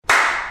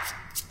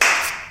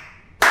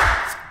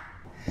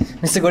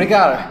Mr.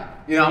 Godikar,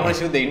 I'm going to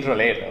shoot the intro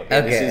later.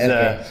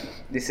 Okay.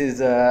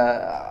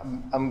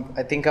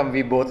 I think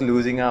we both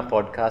losing our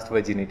podcast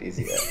virginities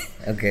here.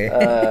 Okay.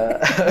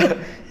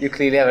 You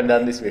clearly haven't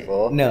done this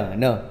before.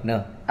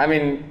 No. I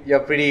mean,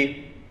 you're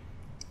pretty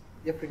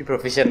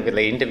proficient with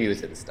like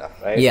interviews and stuff,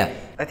 right? Yeah.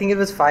 I think it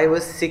was 5 or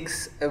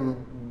 6,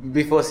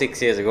 before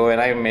 6 years ago when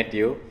I met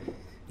you.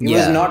 It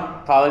was Yeah.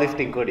 not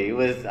powerlifting Kodi.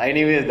 I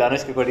knew it was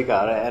Dhanushka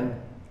Kodikar, and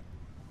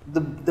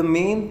the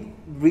main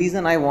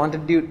reason I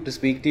wanted to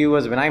speak to you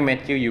was when I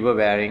met you, you were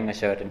wearing a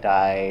shirt and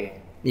tie.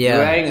 Yeah. You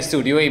were wearing a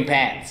suit. You were in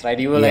pants, right?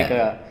 You were like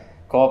Yeah.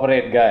 a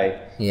corporate guy.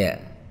 Yeah.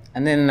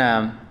 And then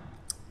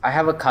I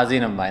have a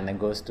cousin of mine that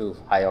goes to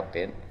High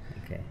Octane.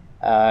 Okay.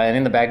 And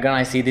in the background,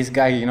 I see this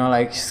guy,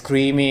 like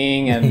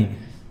screaming and,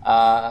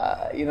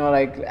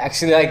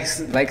 actually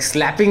like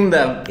slapping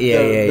the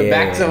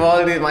backs of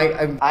all these.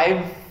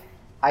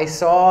 I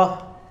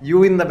saw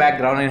you in the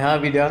background in her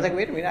video. I was like,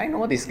 wait a minute, I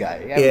know this guy.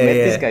 I've met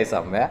this guy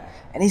somewhere.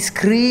 And he's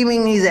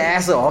screaming his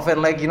ass off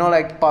and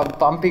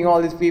pumping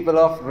all these people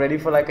off, ready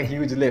for like a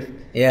huge lift.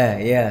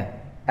 Yeah.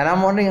 And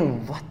I'm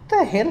wondering, what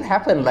the hell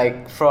happened,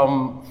 like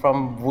from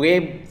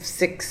way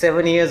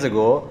 6-7 years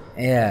ago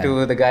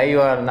to the guy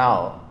you are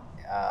now?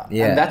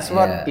 And that's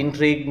what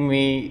intrigued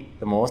me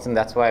the most, and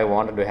that's why I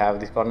wanted to have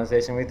this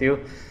conversation with you.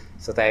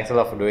 So thanks a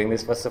lot for doing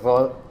this, first of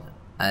all.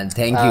 And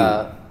thank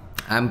you.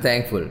 I'm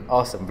thankful.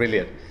 Awesome,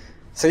 brilliant.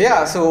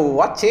 So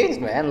what changed,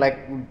 man? Like,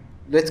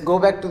 let's go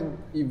back to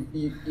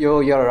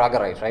you're a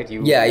Ruggerite, right?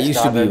 I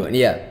used to be one.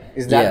 Yeah.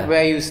 Is that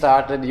where you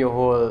started your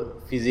whole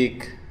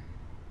physique?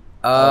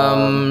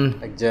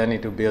 Journey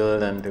to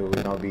build and to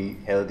be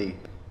healthy?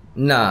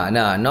 Nah,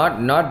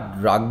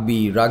 not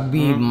rugby.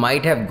 Rugby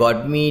might have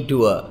got me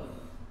to a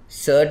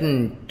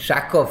certain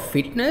track of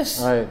fitness,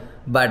 right,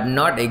 but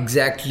not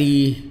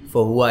exactly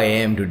for who I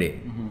am today.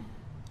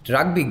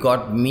 Rugby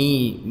got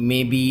me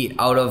maybe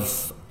out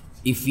of,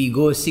 if we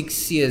go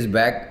 6 years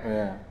back,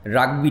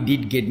 rugby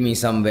did get me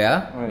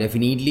somewhere,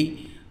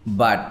 definitely,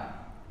 but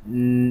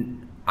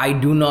I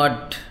do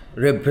not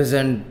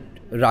represent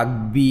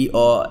rugby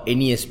or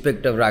any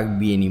aspect of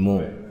rugby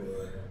anymore.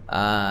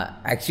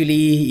 Actually,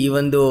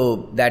 even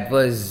though that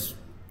was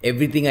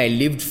everything I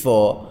lived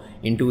for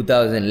in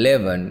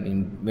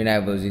 2011 when I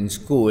was in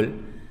school,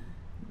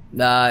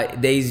 there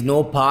is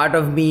no part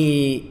of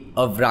me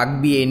of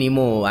rugby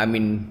anymore. I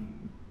mean,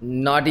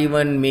 not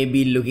even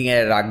maybe looking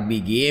at a rugby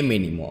game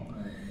anymore,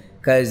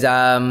 because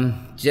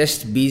I'm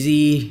just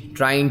busy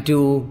trying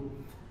to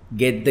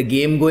get the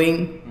game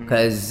going,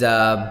 because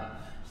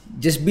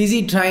just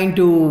busy trying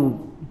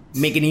to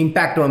make an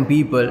impact on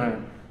people,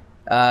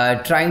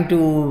 trying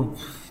to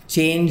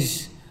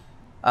change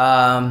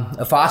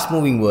a fast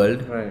moving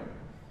world. Right.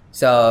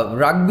 So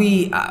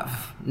rugby,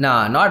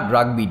 not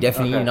rugby,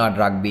 definitely not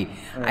rugby.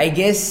 I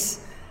guess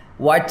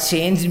what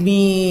changed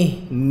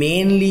me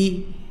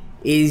mainly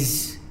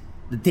is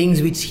the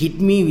things which hit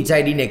me, which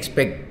I didn't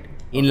expect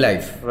in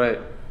life. Right.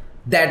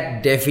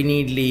 That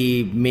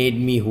definitely made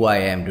me who I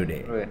am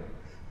today. Right.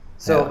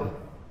 So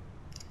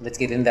let's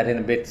get in that in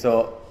a bit.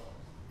 So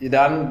you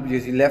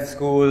left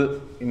school,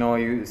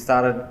 you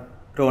started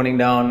toning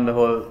down the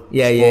whole sports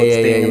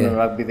thing and the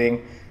rugby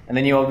thing. And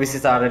then you obviously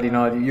started,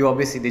 you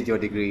obviously did your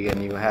degree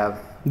and you have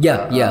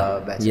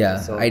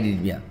bachelor's. So, I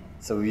did,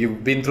 So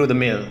you've been through the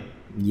mill.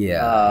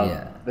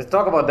 Yeah. Let's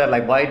talk about that.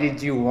 Like, why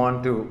did you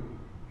want to,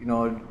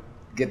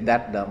 get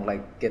that done?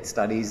 Like, get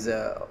studies,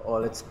 or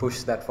let's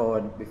push that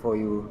forward before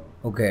you...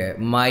 Okay,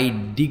 my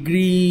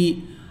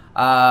degree...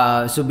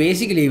 so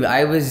basically,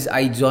 I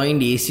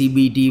joined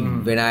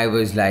ACBT when I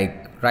was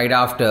like right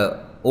after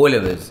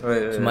O-levels.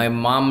 Right. So my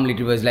mom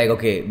literally was like,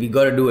 okay, we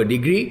got to do a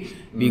degree.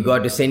 We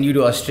got to send you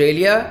to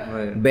Australia.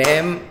 Right.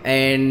 Bam.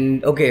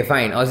 And okay,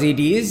 fine. Aussie it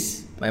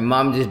is. My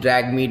mom just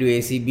dragged me to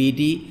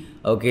ACBT.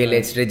 Okay,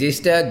 let's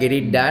register, get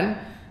it done.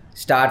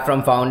 Start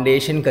from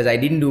foundation, because I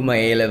didn't do my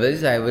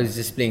A-levels. I was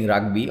just playing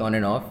rugby on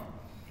and off.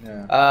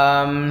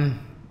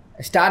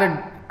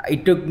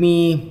 It took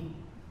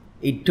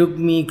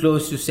me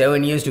close to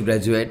 7 years to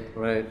graduate.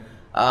 Right.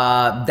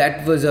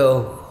 That was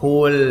a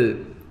whole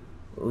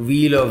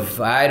wheel of,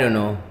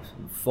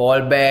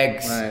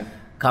 fallbacks,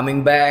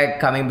 coming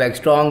back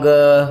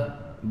stronger,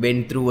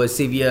 went through a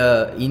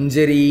severe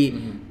injury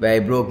where I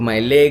broke my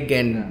leg,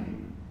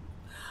 and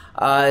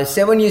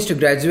 7 years to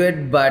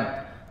graduate, but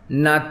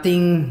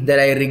nothing that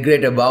I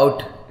regret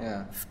about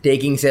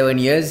taking 7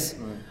 years,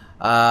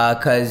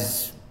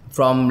 because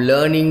from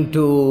learning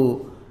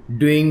to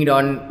doing it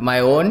on my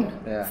own,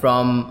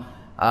 from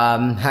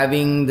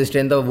having the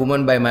strength of a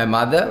woman by my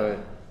mother,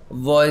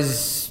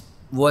 was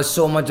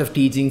so much of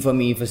teaching for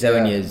me for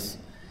 7 years.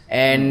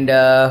 And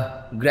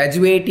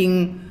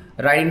graduating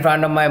right in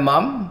front of my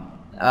mom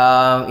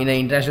in an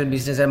international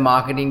business and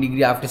marketing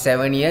degree after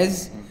 7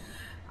 years.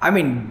 I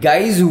mean,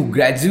 guys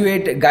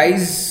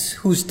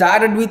who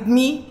started with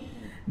me,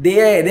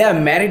 they are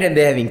married and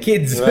they're having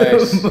kids.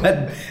 Right.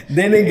 But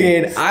then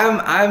again,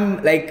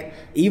 I'm like,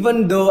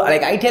 even though,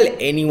 like, I tell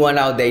anyone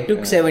out there, it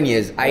took 7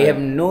 years. I have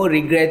no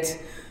regrets.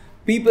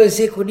 People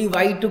say, Kodi,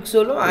 why it took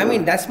so long? I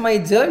mean, that's my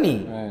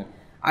journey.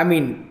 I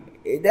mean,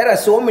 there are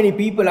so many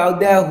people out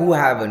there who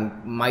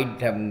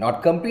might have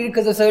not competed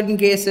because of certain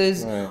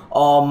cases,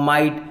 or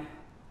might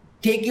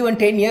take even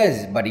 10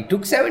 years, but it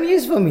took 7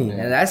 years for me,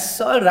 and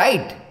that's all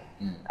right.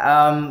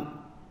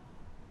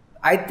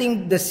 I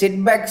think the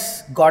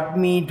setbacks got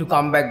me to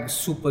come back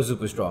super,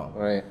 super strong.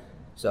 Right.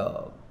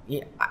 So,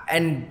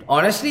 and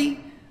honestly,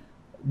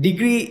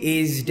 degree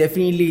is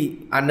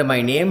definitely under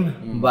my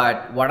name,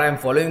 but what I'm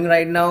following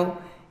right now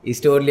is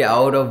totally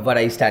out of what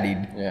I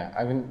studied. Yeah,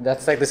 I mean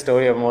that's like the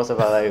story of most of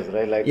our lives,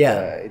 right? Like,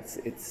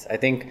 it's. I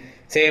think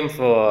same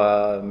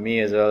for me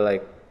as well.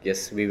 Like,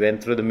 yes, we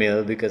went through the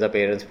mill because our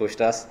parents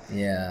pushed us.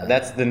 Yeah.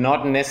 That's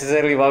not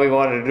necessarily what we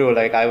wanted to do.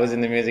 Like, I was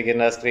in the music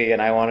industry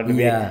and I wanted to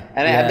be. And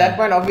at that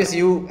point, obviously,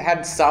 you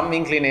had some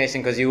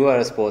inclination because you were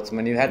a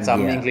sportsman. You had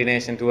some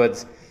inclination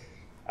towards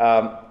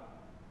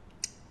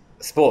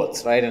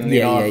sports, right? And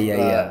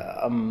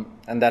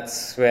and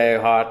that's where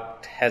your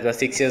heart has.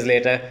 6 years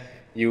later,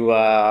 you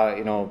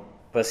are,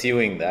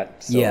 pursuing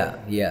that. So,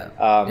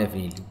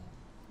 definitely.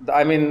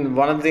 I mean,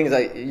 one of the things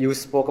you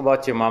spoke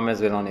about your mom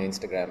as well on your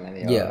Instagram and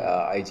your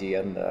IG,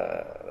 and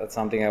that's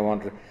something I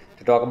want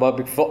to talk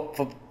about.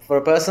 For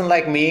a person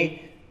like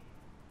me,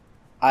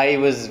 I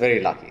was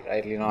very lucky,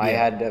 right? I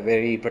had a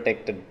very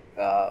protected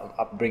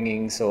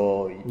upbringing.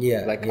 So,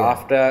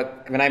 after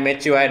when I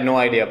met you, I had no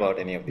idea about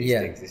any of these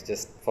things. It's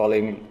just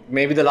following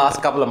maybe the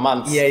last couple of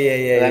months. I'm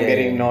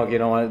getting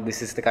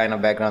this is the kind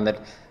of background that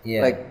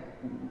like.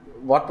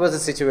 What was the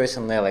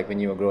situation there like when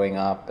you were growing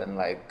up, and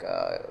like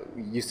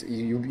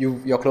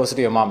you're closer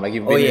to your mom, like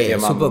you've been with your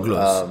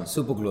mom?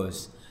 Super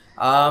close.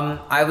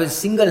 I was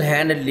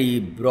single-handedly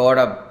brought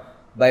up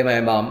by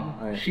my mom.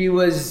 Right. She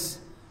was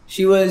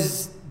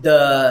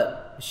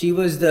the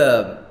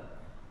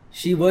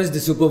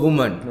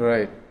superwoman.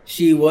 Right.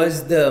 She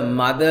was the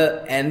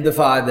mother and the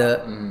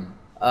father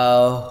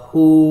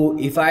who,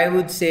 if I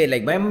would say,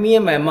 like me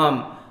and my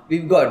mom,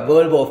 we've got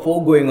World War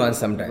IV going on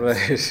sometimes.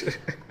 Right.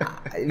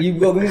 we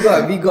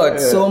got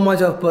so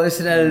much of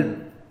personal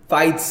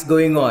fights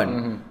going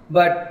on.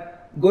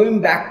 But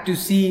going back to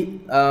see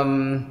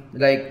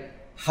like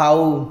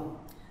how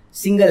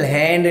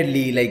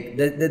single-handedly, like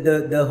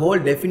the whole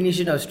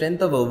definition of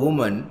strength of a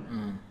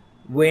woman,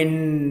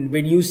 when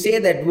you say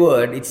that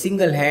word, it's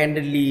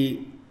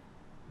single-handedly.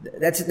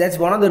 That's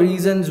one of the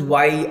reasons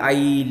why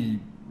I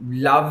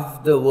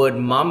love the word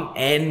mom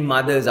and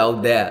mothers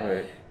out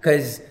there,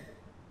 because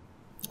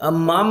a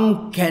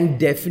mom can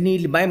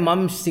definitely. My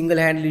mom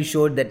single-handedly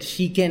showed that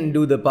she can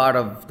do the part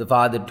of the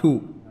father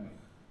too.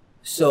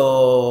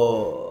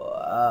 So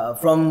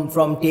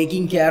from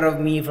taking care of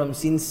me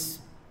since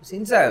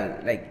I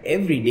like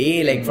every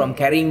day, like from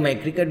carrying my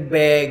cricket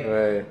bag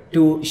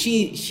to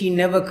she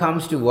never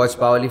comes to watch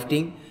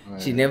powerlifting.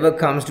 She never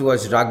comes to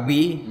watch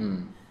rugby.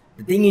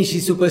 The thing is,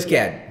 she's super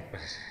scared.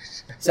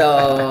 So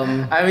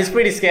I mean, it's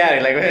pretty scary.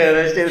 Like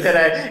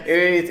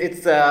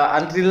it's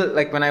until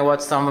like when I watch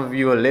some of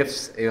your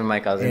lifts, even my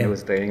cousin who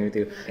was training with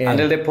you,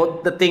 until they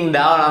put the thing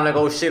down, I'm like,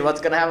 oh shit,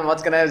 what's gonna happen?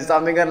 Is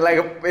something gonna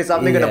is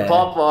something gonna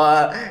pop,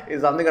 or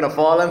is something gonna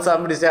fall on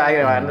somebody? So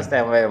I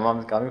understand where your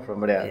mom's coming from,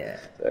 but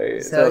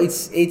So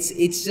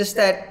it's just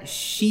that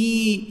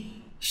she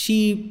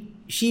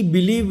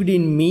believed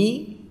in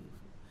me.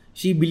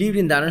 She believed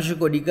in Dhanusha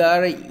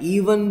Kodikara,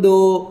 even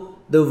though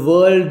the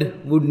world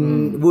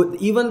would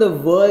even the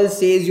world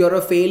says you're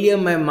a failure,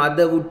 my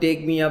mother would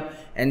take me up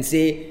and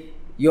say,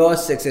 you're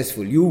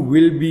successful, you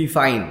will be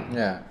fine.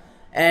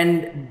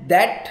 And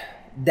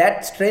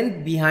that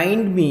strength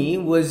behind me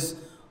was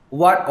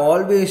what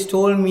always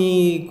told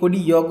me,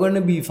 Kodi, you're going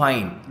to be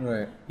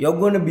fine. You're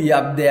going to be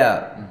up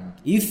there.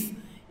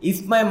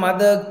 If my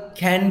mother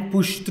can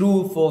push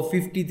through for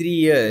 53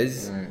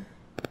 years,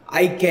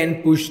 I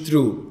can push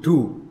through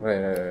too.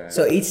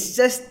 So it's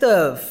just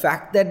the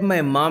fact that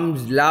my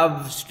mom's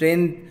love,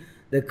 strength,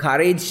 the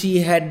courage she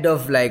had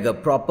of like a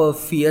proper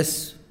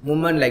fierce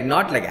woman, like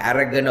not like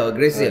arrogant or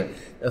aggressive.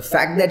 The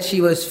fact that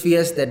she was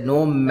fierce, that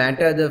no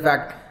matter the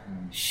fact,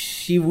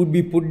 she would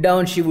be put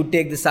down, she would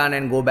take the sun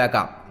and go back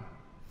up.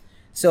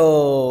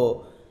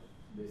 So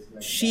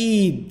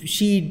she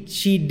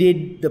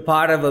did the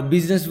part of a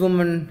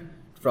businesswoman,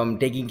 from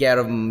taking care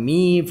of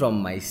me, from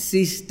my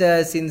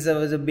sister since I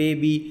was a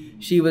baby.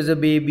 She was a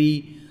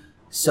baby.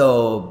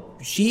 So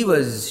she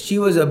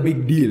was a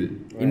big deal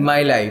in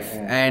my life.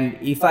 And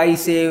if I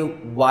say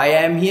why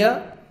I'm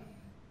here,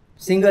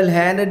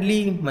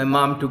 single-handedly, my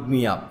mom took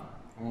me up.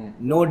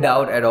 No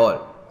doubt at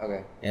all.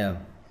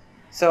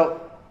 So,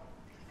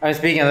 I'm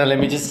speaking of that, let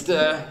me just...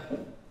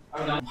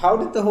 how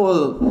did the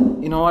whole,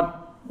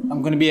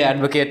 I'm going to be an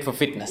advocate for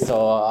fitness,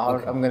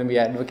 or I'm going to be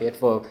an advocate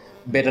for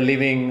better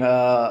living.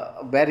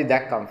 Where did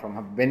that come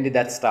from? When did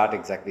that start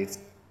exactly?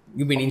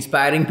 You've been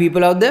inspiring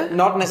people out there?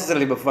 Not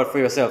necessarily, but for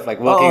yourself,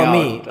 like working out.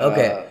 Me.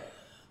 Okay.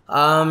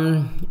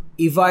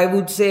 If I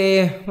would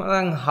say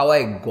how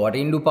I got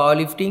into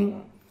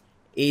powerlifting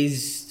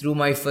is through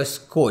my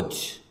first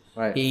coach.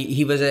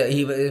 He was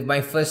my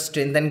first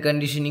strength and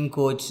conditioning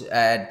coach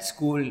at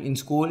school. In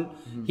school,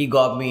 he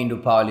got me into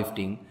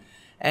powerlifting,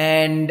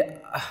 and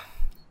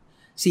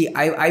See,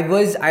 I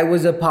was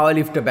a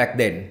powerlifter back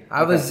then.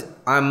 This is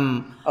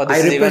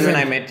even when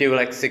I met you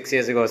like 6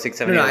 years ago, 6,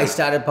 7 years ago. I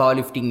started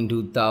powerlifting in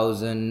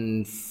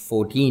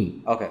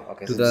 2014. Okay.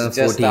 So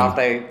just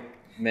after I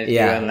met you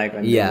and like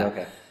when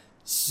okay.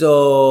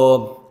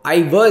 So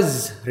I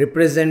was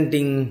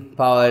representing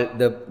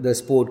the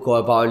sport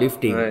called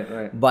powerlifting.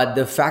 Right. But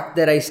the fact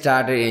that I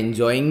started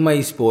enjoying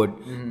my sport,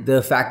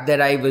 the fact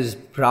that I was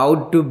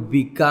proud to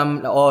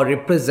become or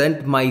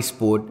represent my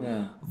sport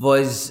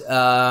was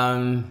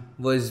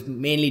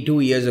mainly 2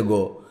 years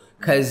ago.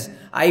 Because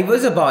I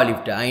was a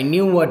powerlifter. I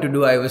knew what to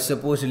do. I was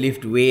supposed to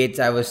lift weights.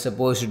 I was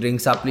supposed to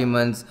drink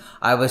supplements.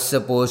 I was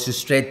supposed to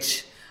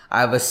stretch.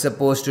 I was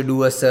supposed to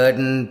do a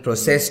certain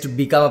process to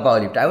become a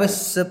powerlifter. I was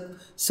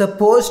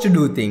supposed to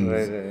do things.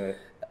 Right.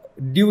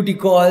 Duty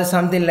call,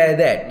 something like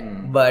that.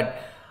 But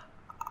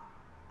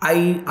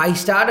I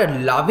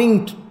started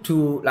loving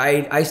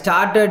I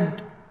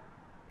started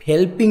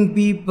helping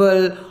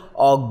people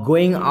or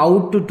going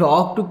out to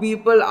talk to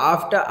people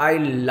after I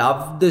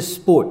loved the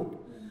sport.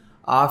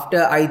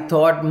 After I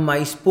thought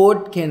my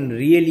sport can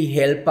really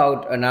help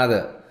out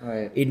another.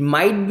 Right. It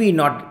might be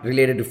not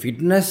related to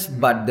fitness,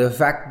 but the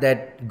fact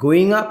that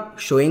going up,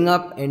 showing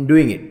up and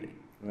doing it.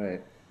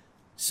 Right.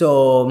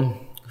 So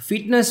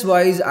fitness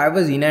wise, I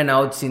was in and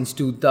out since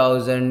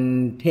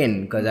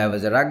 2010 because I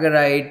was a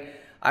ruggerite.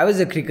 I was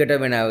a cricketer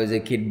when I was a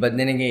kid, but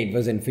then again, it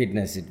wasn't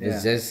fitness. It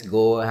was just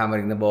go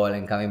hammering the ball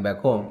and coming back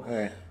home.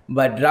 Right.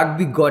 But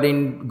rugby got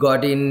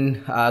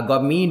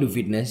me into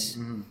fitness.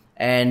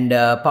 And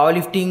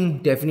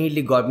powerlifting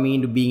definitely got me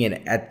into being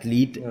an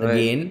athlete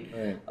again.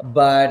 Right.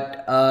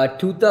 But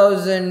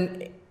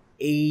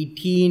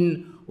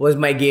 2018 was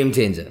my game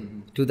changer.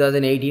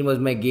 2018 was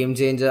my game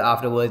changer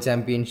after World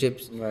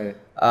Championships. Right.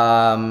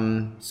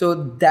 So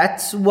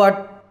that's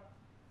what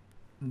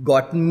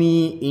got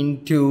me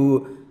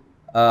into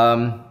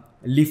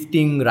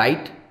lifting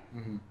right.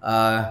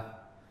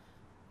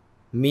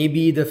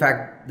 Maybe the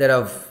fact that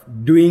of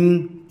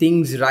doing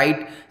things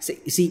right.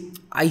 See,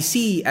 I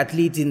see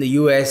athletes in the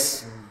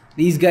US.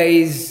 These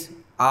guys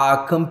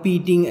are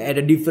competing at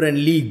a different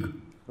league.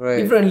 Right.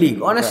 Different league.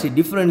 Honestly,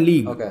 different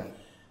league. Okay.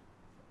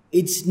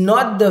 It's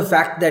not the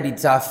fact that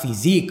it's our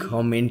physique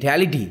or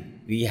mentality.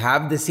 We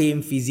have the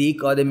same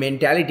physique or the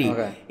mentality.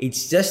 Okay.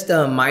 It's just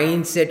a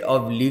mindset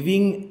of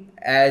living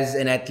as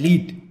an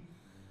athlete.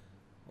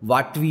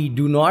 What we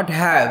do not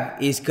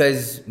have is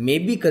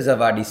because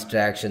of our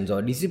distractions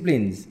or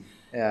disciplines.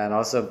 Yeah, and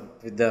also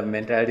with the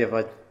mentality of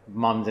our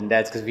moms and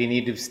dads, because we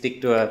need to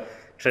stick to a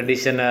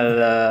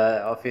traditional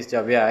office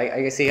job. Yeah,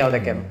 I see how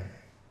that can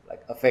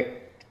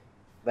affect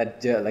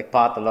that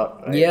path a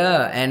lot. Right?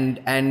 Yeah, and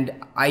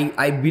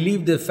I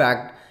believe the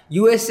fact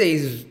USA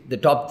is the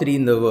top 3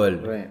 in the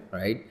world,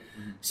 right?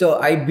 So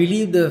I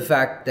believe the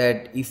fact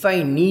that if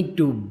I need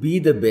to be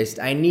the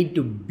best, I need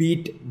to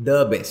beat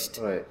the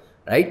best.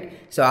 Right?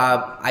 So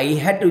I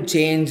had to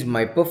change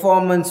my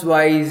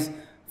performance-wise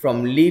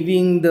from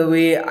living the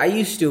way I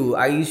used to.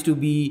 I used to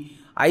be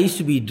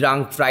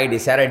drunk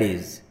Fridays,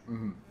 Saturdays.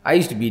 I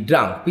used to be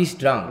drunk, pissed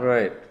drunk.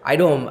 Right. I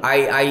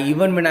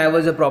even when I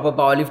was a proper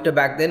powerlifter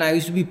back then, I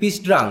used to be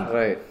pissed drunk.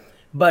 Right.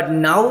 But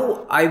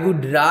now I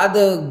would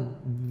rather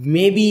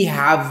maybe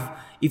have,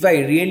 if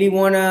I really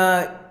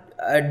wanna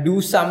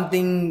do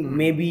something,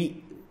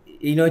 maybe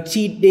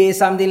cheat day,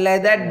 something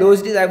like that.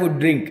 Those days I would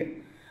drink.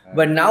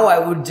 But now I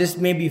would just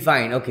maybe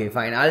fine.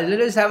 Let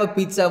us have a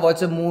pizza,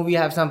 watch a movie,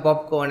 have some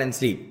popcorn and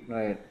sleep.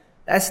 Right.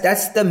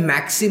 That's the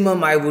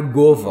maximum I would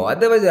go for.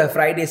 Otherwise, a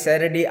Friday,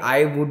 Saturday,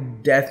 I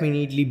would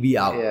definitely be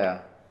out.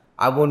 Yeah.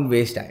 I won't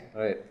waste time.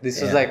 Right. This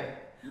was 2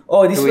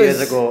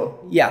 years ago.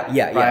 Yeah.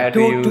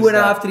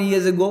 2.5, 3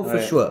 years ago for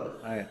sure.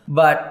 Right.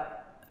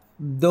 But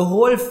the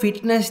whole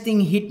fitness thing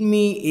hit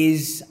me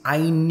is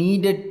I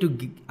needed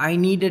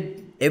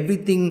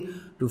everything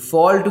to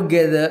fall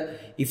together.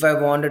 If I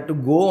wanted to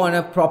go on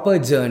a proper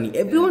journey,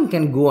 everyone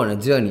can go on a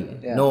journey.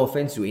 Yeah. No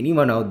offense to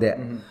anyone out there.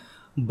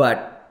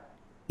 But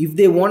if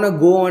they want to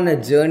go on a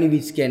journey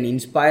which can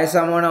inspire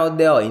someone out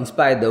there or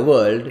inspire the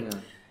world,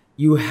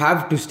 you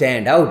have to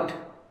stand out.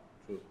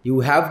 You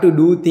have to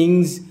do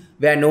things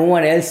where no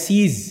one else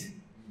sees.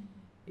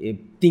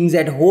 Things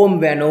at home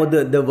where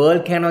the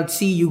world cannot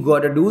see, you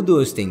got to do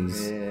those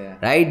things. Yeah.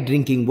 Right?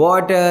 Drinking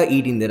water,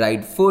 eating the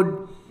right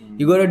food.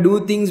 You got to do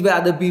things where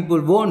other people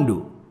won't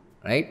do.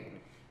 Right?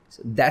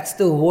 So that's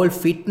the whole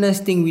fitness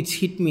thing which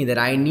hit me, that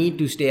I need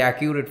to stay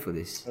accurate for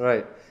this.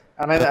 Right.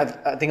 And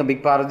I think a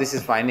big part of this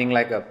is finding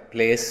a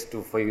place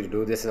for you to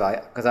do this.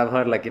 Because I've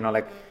heard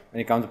when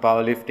it comes to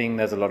powerlifting,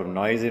 there's a lot of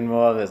noise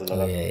involved. There's a lot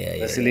of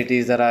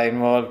facilities that are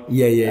involved.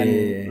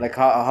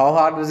 How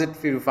hard was it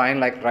for you to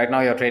find, right now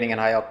you're training in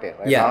high octane,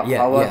 right?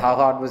 How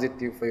hard was it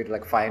for you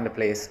to find a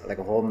place, a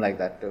home like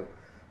that too?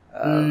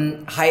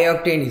 High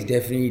octane is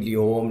definitely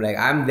home.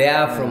 I'm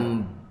there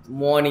from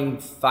morning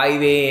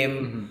 5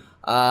 a.m.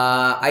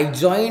 I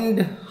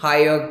joined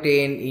High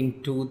Octane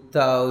in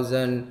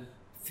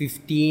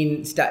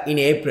 2015 in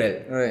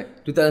April. Right.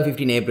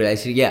 2015 April. I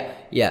said, yeah.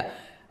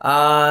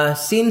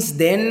 Since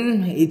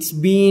then, it's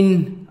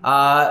been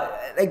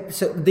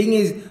so. The thing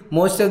is,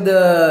 most of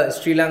the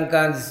Sri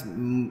Lankans,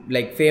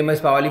 like famous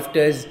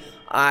powerlifters,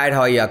 are at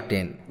high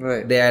octane.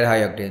 Right. They are at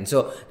high octane.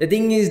 So the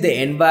thing is,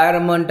 the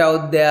environment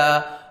out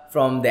there,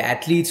 from the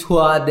athletes who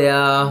are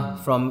there,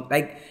 from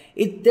like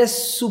they're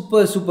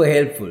super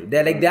helpful.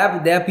 They're like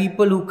there are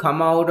people who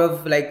come out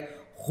of like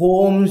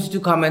homes to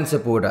come and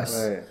support us.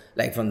 Right.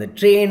 Like from the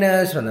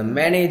trainers, from the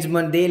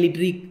management, they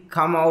literally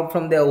come out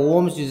from their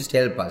homes to just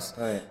help us.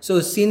 Right. So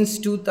since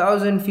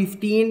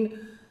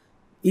 2015,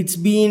 it's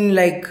been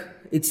like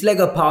it's like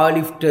a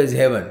powerlifter's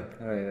heaven.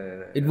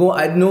 Right. It won't.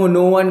 I know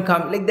no one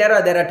come. Like there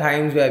are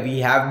times where we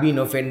have been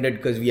offended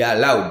because we are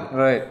loud.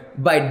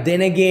 Right. But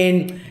then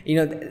again,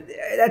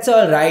 that's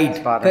all right.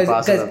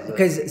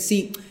 Because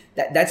see,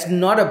 that's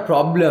not a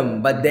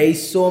problem. But there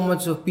is so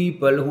much of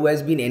people who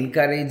has been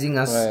encouraging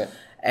us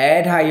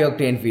at High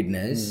Octane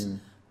Fitness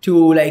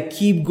to like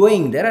keep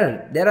going.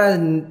 There are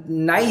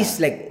nice,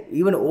 like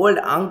even old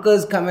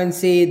uncles come and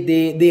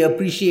say they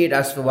appreciate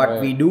us for what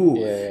we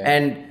do.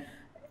 And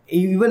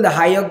even the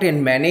High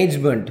Octane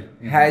management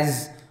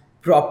has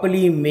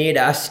properly made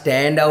us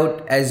stand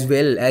out as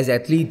well as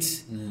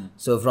athletes.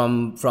 So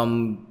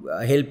from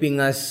helping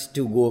us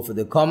to go for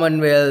the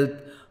Commonwealth,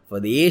 for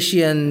the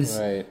Asians.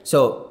 Right.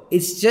 So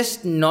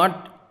it's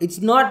not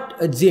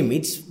a gym.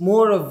 It's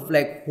more of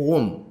like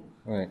home.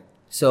 Right.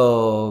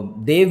 So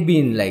they've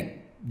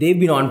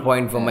been on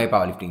point for my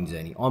powerlifting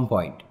journey. On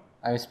point.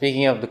 I mean,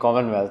 speaking of the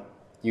Commonwealth,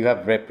 you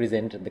have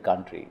represented the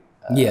country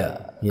a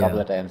couple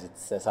of times.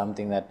 It's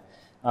something that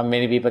not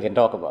many people can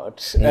talk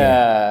about.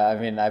 I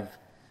mean,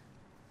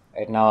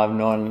 right now I've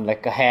known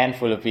like a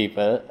handful of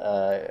people.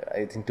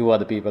 I think 2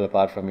 other people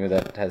apart from you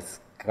that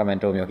has come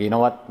and told me, okay, you know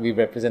what, we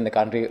represent the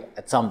country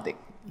at something.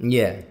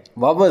 Yeah.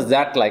 What was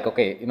that like?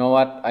 Okay, you know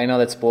what, I know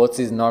that sports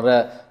is not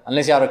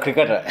unless you are a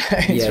cricketer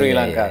in Sri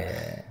Lanka.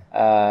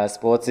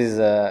 Sports is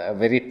a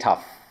very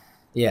tough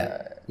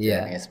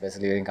journey,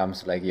 especially when it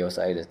comes to like your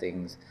side of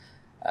things.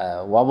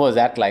 What was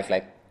that like?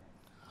 Like,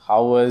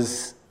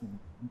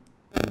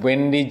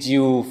 when did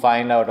you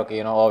find out,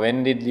 okay, or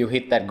when did you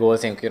hit that goal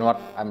saying, okay, you know what,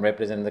 I'm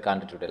representing the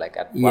country today? Like,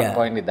 at what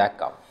point did that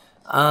come?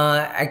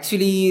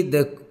 Actually,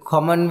 the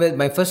Commonwealth,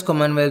 my first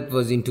Commonwealth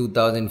was in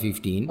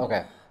 2015.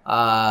 Okay.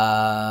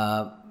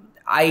 I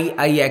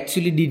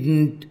actually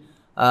didn't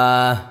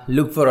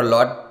look for a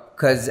lot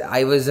because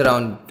I was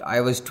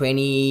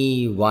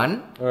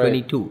 21,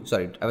 22.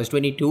 Sorry, I was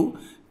 22.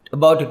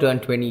 About to turn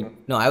 20.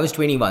 No, I was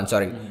 21,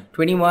 sorry.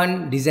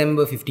 21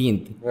 December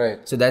 15th.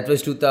 Right. So that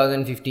was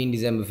 2015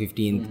 December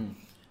 15th.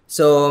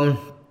 So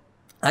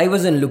I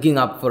wasn't looking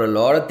up for a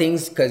lot of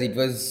things because it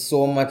was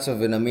so much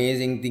of an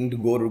amazing thing to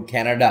go to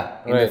Canada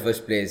in the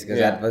first place, because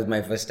that was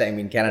my first time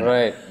in Canada.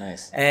 Right,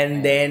 nice.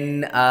 And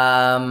then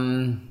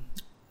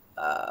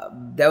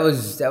that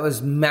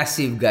was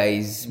massive,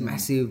 guys,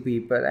 massive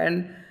people.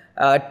 And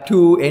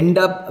to end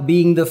up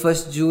being the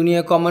first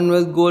junior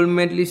Commonwealth gold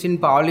medalist in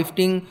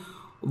powerlifting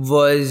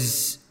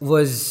was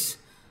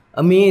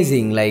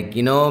amazing. Like,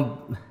 it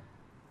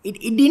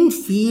didn't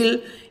feel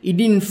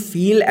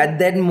at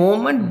that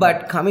moment,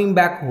 but coming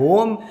back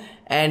home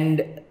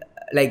and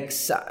like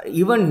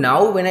even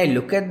now when I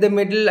look at the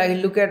medal,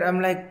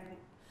 I'm like,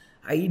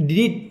 I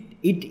did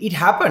it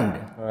happened.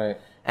 Right.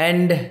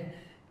 And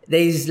there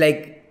is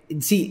like,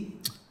 see,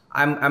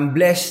 I'm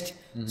blessed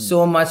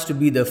so much to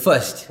be the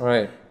first.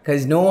 Right.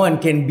 Because no one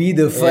can be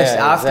the first.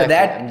 After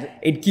that,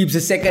 it keeps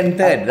a second,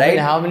 third, right? I mean,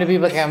 how many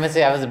people can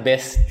say I was the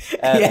best?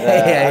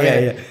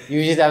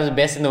 Usually I was the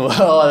best in the world.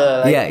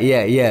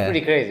 It's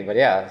pretty crazy, but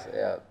yeah.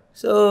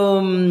 So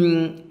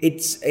it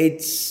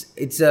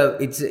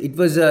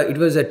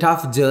was a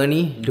tough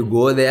journey to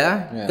go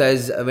there,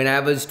 because when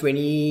I was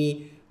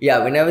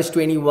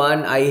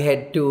 21, I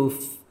had to.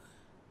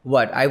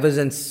 I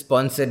wasn't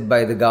sponsored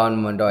by the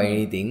government or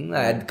anything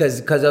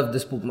because of the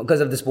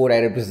sport I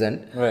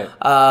represent. Right.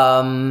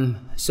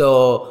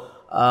 So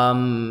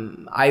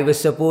I was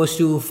supposed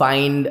to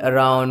find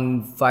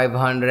around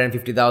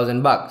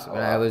 $550,000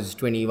 when I was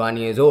 21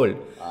 years old,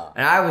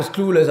 and I was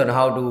clueless on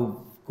how to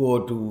go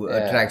to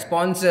attract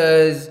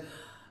sponsors.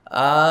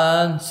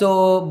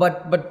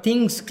 But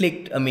things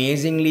clicked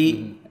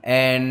amazingly,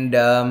 and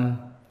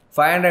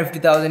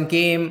 550,000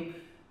 came.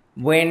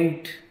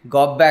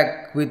 Got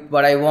back with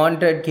what I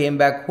wanted, came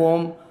back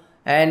home,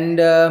 and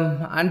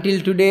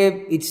until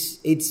today, it's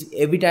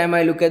every time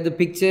I look at the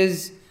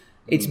pictures,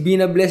 it's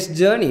been a blessed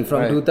journey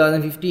from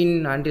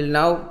 2015 until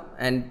now,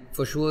 and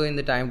for sure in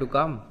the time to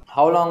come.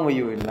 How long were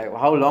you in? Like,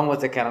 how long was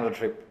the Canada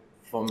trip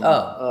from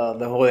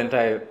the whole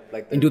entire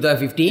in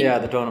 2015? Yeah,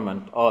 the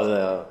tournament or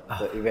the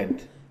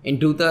event. In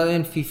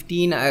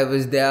 2015, I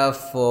was there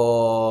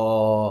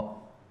for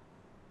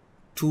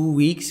 2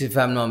 weeks, if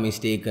I'm not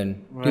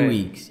mistaken. Right. 2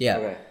 weeks, yeah.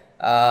 Okay.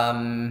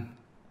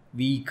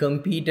 We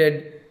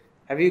competed.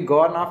 Have you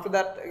gone after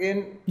that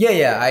again?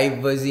 Yeah. I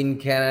was in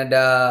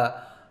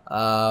Canada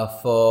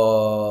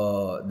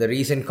for the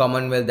recent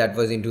Commonwealth that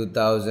was in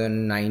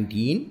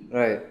 2019.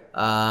 Right.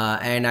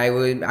 And I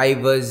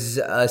was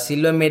a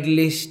silver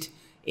medalist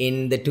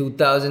in the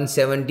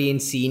 2017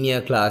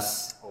 senior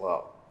class.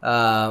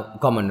 Wow.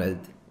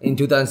 Commonwealth in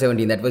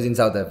 2017. That was in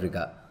South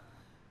Africa.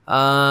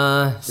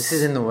 This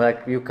is in the world.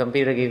 You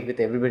compete with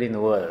everybody in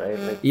the world, right?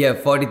 Like, yeah,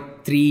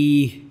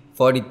 43,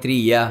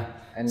 yeah.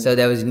 And so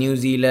there was New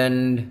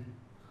Zealand,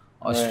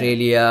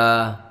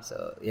 Australia. Right.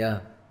 So yeah.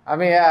 I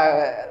mean,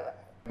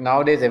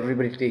 nowadays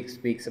everybody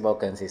speaks about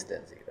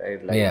consistency,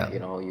 right? Like, you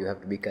know, you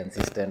have to be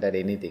consistent at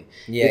anything.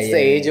 Yeah, it's the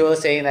age-old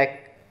saying that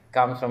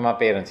comes from our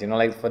parents, you know,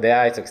 like for their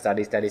eyes, like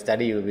study,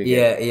 you'll be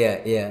good.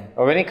 Yeah.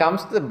 But when it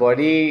comes to the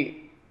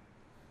body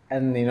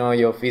and, you know,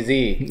 your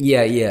physique.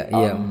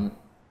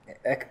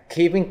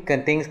 Keeping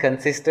things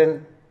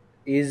consistent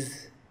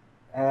is,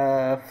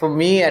 for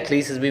me at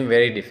least, has been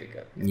very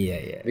difficult.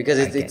 Yeah. Because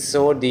it's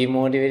so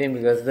demotivating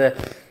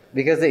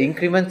because the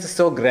increments are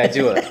so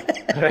gradual,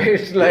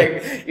 right?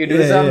 Like you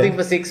do something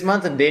for 6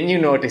 months and then you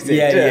notice it.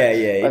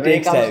 Yeah.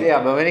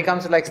 But when it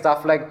comes to like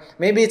stuff like,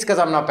 maybe it's because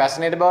I'm not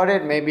passionate about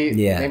it. Maybe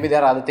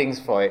there are other things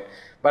for it.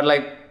 But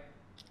like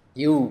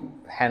you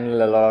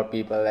handle a lot of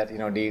people that, you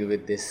know, deal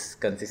with this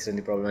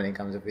consistency problem when it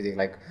comes to physics.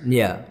 Like,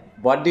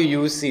 what do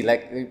you see?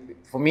 Like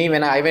for me,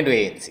 when I went to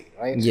ANC,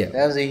 right?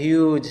 There was a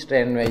huge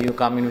trend where you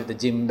come in with the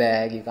gym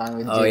bag, you come in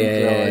with gym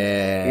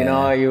clothes. You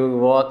know, you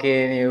walk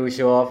in, you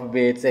show off a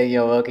bit, saying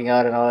you're working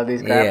out and all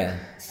this crap.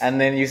 And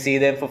then you see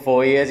them for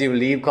 4 years, you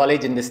leave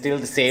college and they're still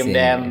the same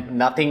damn,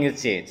 nothing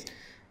has changed.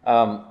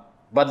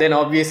 But then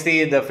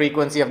obviously the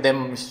frequency of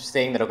them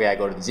saying that, okay, I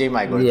go to the gym,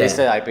 I go to this,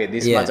 I pay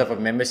this much of a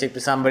membership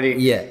to somebody.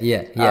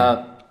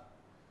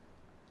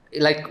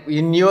 Like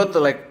in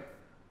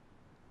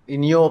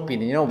your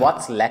opinion, you know,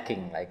 what's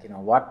lacking? Like, you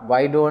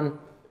know,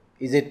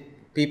 is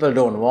it people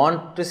don't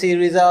want to see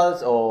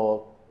results,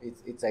 or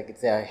it's like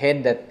it's their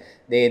head that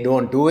they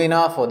don't do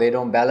enough or they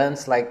don't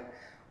balance? Like,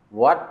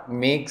 what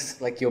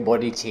makes like your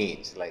body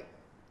change? Like,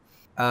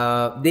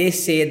 they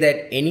say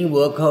that any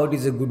workout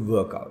is a good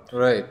workout.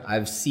 Right.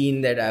 I've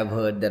seen that, I've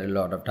heard that a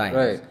lot of times.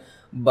 Right.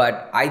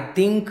 But I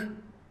think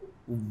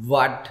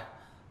what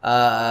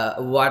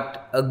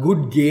a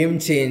good game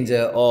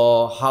changer,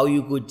 or how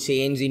you could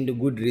change into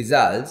good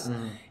results,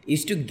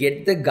 is to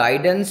get the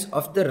guidance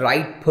of the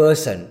right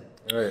person.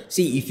 Right.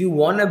 See, if you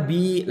want to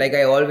be, like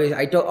I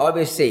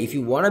always say, if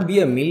you want to be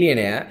a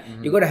millionaire,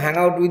 you got to hang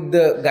out with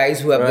the guys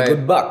who have the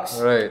good bucks.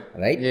 Right?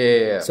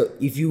 Yeah. So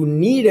if you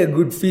need a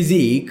good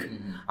physique,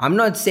 I'm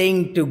not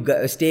saying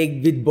to stay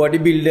with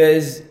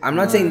bodybuilders. I'm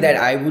not saying that.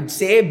 I would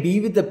say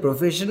be with a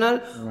professional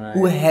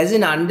who has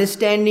an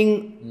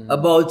understanding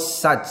about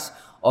such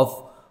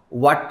of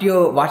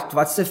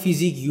what's the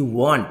physique you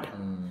want.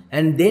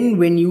 And then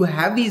when you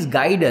have his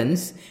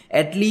guidance,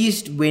 at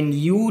least when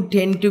you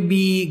tend to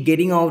be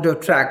getting out of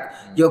track,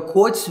 your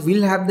coach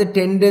will have the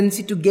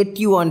tendency to get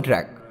you on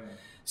track.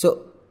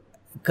 So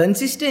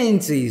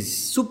consistency is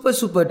super,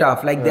 super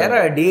tough. Like there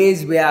are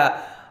days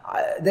where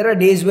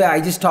I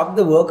just stop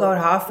the workout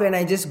halfway and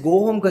I just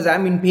go home because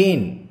I'm in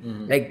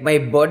pain. Like my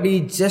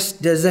body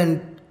just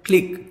doesn't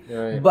click.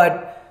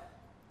 But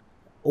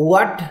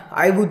what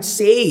I would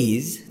say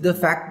is the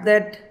fact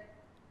that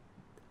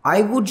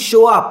I would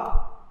show up.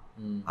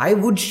 I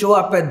would show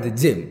up at the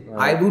gym.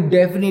 I would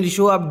definitely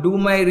show up, do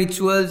my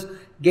rituals,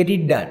 get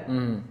it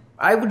done.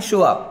 I would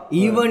show up.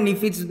 Even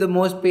if it's the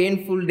most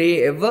painful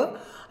day ever,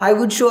 I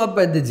would show up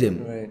at the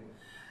gym.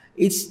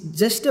 It's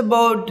just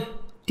about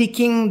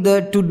ticking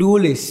the to-do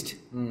list.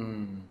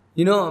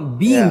 You know,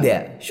 being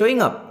there,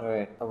 showing up.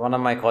 One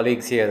of my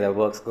colleagues here that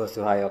works close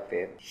to High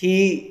Octane,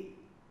 he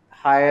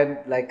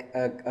hired like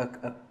a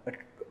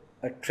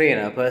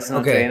trainer, a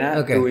personal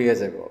trainer 2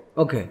 years ago.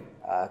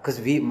 Because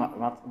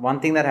one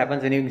thing that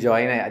happens when you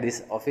join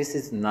this office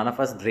is none of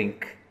us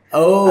drink. But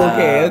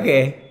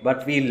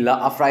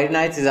our Friday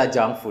nights is our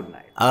junk food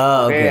night.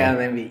 And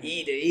then we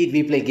eat.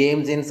 We play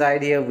games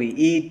inside here. We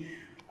eat.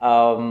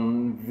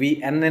 And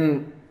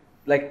then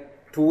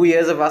like 2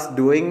 years of us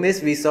doing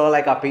this, we saw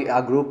like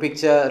our group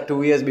picture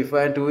 2 years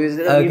before and 2 years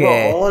later. We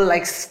were all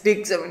like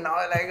sticks. I mean, now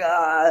like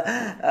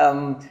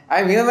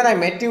I mean, when I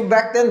met you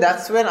back then,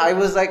 that's when I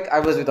was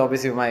with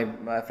obviously my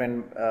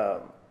friend.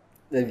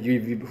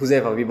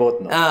 Huzefa, we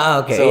both know.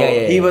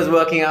 He was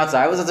working out, so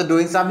I was also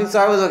doing something. So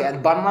I was okay.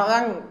 At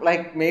Banmarang,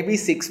 like maybe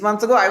 6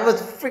 months ago, I was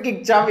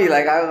freaking chubby.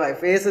 Like my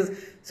face is.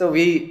 So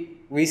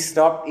we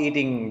stopped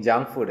eating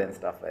junk food and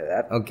stuff like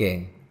that.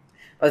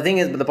 But the thing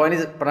is, the point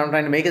is, what I'm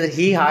trying to make is that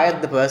he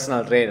hired the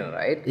personal trainer,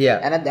 right?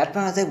 And at that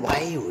point, I was like, why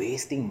are you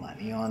wasting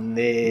money on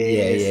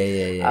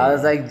this? I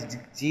was like,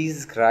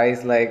 Jesus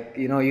Christ, like,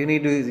 you know,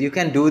 you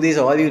can do this.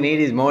 All you need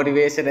is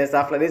motivation and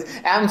stuff like this.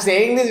 I'm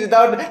saying this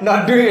without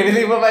not doing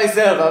anything for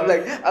myself.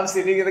 I'm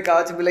sitting in the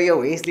couch and be like, you're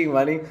wasting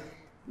money.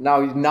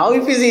 Now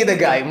if you see the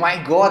guy,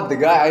 my God, the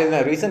guy,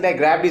 recently I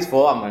grabbed his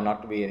forearm,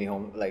 not to be any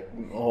home. I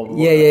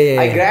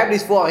grabbed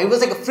his forearm. It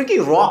was like a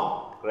freaking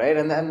rock, right?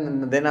 And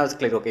then I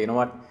was like, okay, you know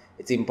what?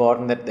 It's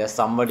important that there's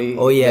somebody.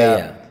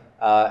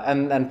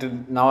 And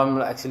now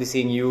I'm actually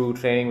seeing you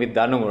training with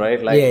Danu,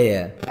 right? Like,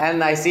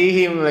 And I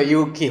see him,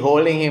 you keep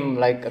holding him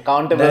like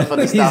accountable for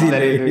the stuff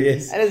that he's doing.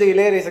 And he's a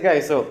hilarious guy.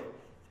 So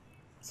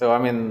I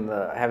mean,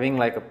 having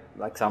like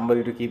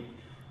somebody to keep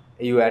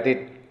you at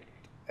it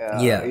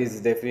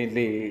is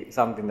definitely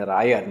something that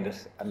I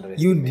underestimate.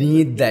 You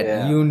need that.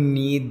 Yeah. You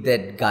need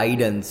that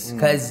guidance,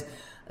 because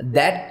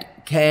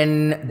that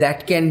can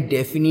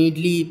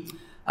definitely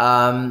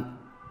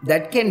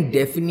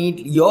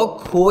your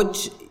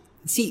coach.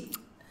 See,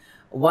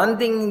 one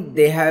thing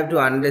they have to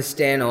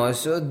understand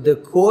also, the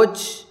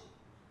coach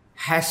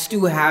has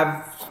to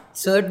have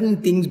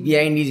certain things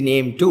behind his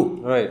name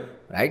too. Right.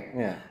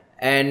 Yeah.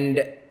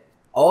 And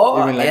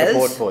or even like else, a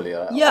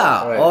portfolio.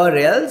 Yeah. Right. Or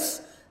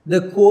else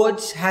the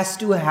coach has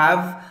to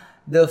have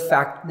the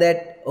fact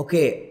that,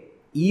 okay,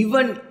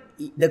 even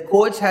the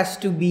coach has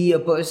to be a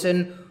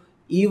person,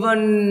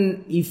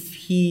 even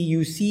if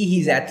you see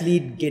his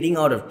athlete getting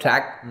out of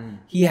track,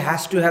 he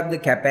has to have the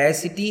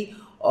capacity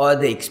or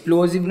the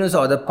explosiveness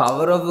or the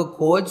power of a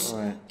coach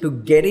to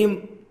get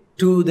him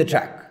to the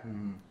track.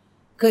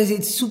 Because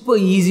it's super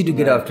easy to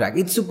get off track.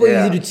 It's super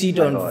easy to cheat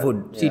on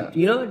food. Cheat,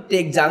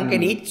 take junk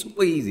and eat.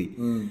 Super easy.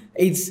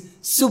 It's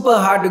super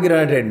hard to get on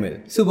a treadmill.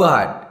 Super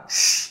hard.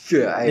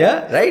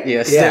 Right?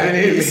 Yes,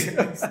 definitely.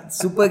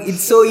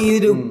 It's so easy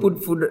to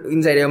put food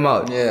inside your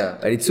mouth.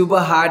 But it's super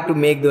hard to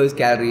make those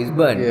calories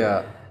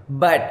burn.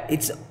 But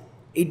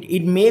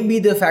it may be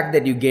the fact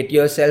that you get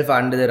yourself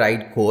under the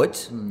right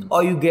coach,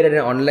 or you get an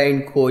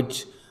online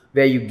coach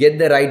where you get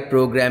the right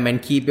program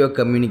and keep your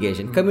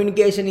communication.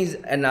 Communication is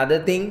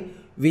another thing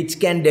which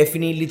can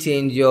definitely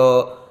change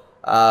your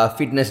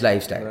fitness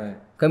lifestyle.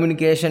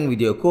 Communication with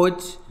your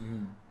coach,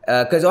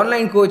 because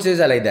online coaches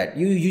are like that.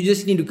 You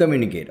just need to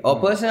communicate. Or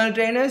personal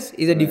trainers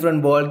is a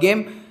different ball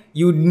game.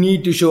 You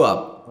need to show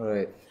up.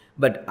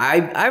 But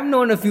I've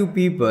known a few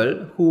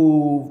people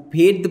who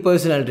paid the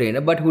personal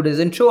trainer but who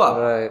doesn't show up.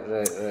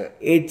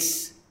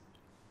 It's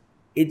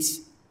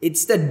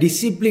the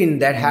discipline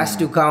that has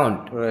to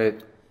count.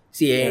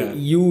 See,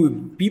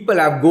 people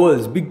have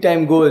goals, big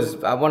time goals.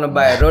 I want to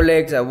buy a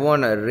Rolex. I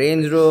want a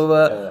Range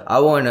Rover. I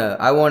want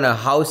a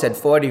house at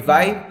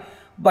 45.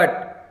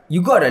 But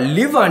you gotta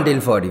live until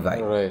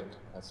 45.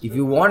 If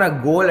you want a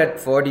goal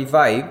at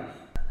 45,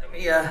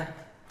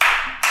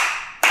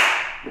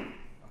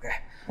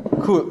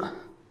 Cool.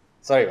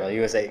 Sorry,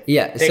 you were saying.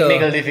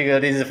 Technical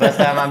difficulties. The first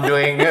time I'm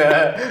doing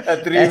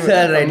a three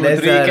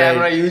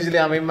camera. Usually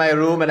I'm in my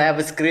room and I have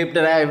a script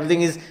and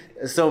everything is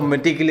so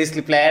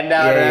meticulously planned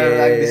out.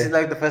 This is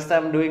like the first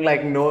time I'm doing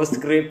like no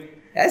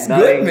script. That's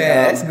good,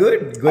 man. That's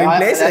good. Going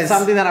places. That's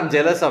something that I'm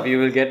jealous of. You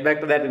will get back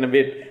to that in a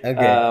bit.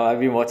 I've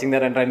been watching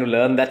that and trying to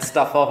learn that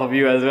stuff off of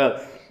you as well.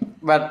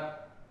 But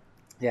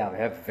so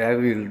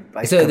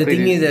the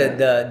thing is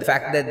the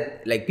fact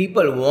that like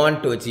people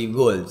want to achieve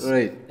goals,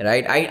 right?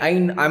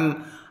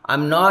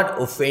 I'm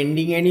not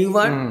offending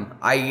anyone.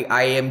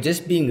 I am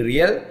just being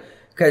real,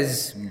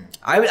 because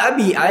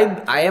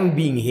I am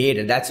being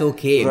hated. That's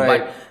okay.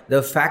 But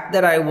the fact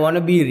that I want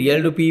to be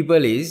real to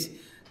people is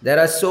there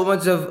are so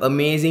much of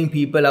amazing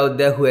people out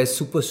there who have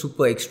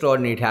super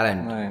extraordinary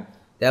talent.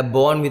 They are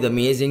born with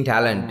amazing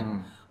talent.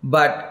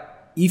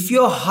 But if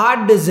your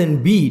heart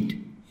doesn't beat,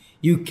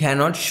 you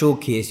cannot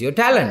showcase your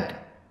talent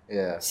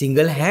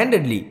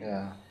single-handedly.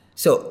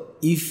 So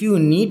if you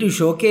need to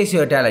showcase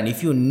your talent,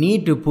 if you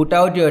need to put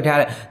out your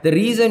talent, the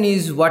reason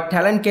is what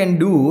talent can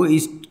do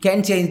is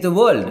can change the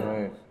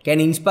world, can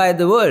inspire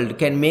the world,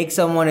 can make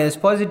someone else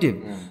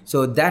positive.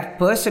 So that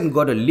person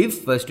got to live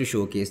first to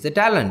showcase the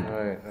talent.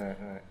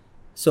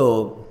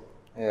 So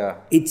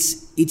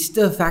it's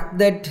the fact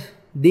that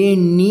they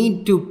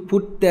need to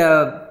put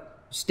their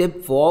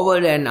step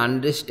forward and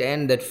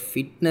understand that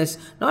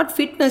not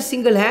fitness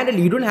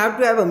single-handedly. You don't have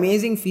to have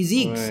amazing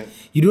physiques.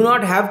 You do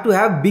not have to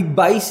have big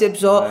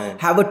biceps or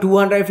have a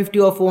 250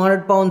 or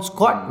 400 pound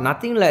squat.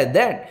 Nothing like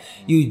that.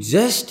 You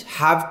just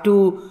have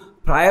to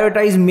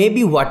prioritize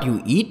maybe what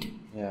you eat,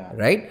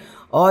 right?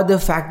 Or the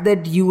fact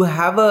that you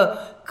have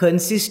a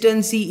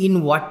consistency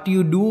in what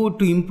you do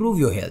to improve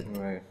your health.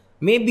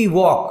 Maybe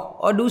walk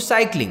or do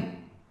cycling.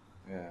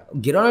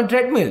 Get on a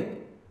treadmill.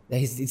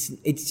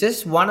 It's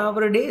just 1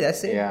 hour a day.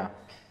 That's it.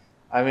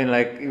 I mean,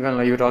 like even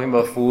like you're talking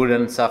about food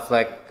and stuff.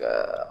 Like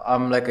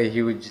I'm like a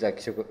huge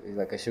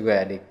sugar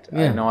addict.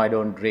 I know I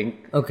don't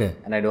drink.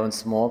 And I don't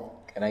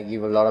smoke. And I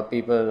give a lot of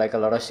people like a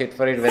lot of shit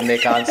for it when they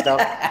can't stop.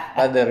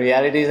 But the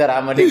reality is that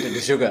I'm addicted to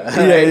sugar. And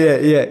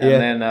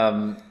then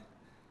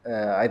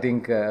I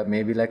think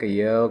maybe like a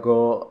year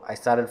ago, I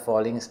started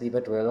falling asleep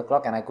at 12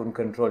 o'clock and I couldn't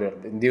control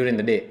it during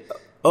the day.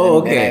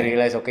 Then I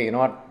realized, okay, you know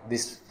what?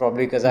 This is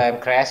probably because I am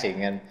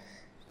crashing, and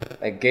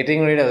like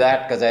getting rid of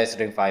that, because I used to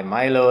drink 5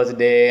 Milos a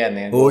day and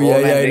then go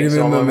home and drink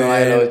some more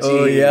Milo.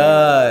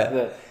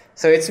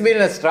 So it's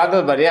been a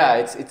struggle, but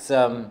it's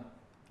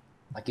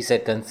like you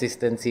said,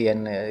 consistency,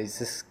 and it's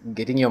just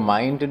getting your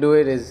mind to do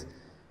it is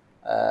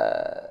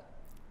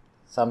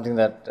something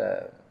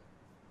that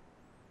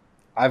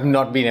I've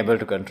not been able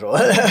to control.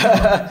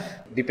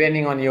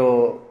 Depending on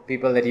your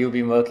people that you've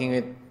been working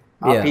with,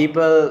 are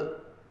people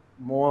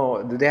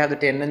more, do they have the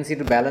tendency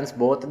to balance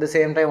both at the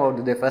same time, or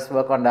do they first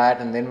work on diet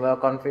and then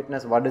work on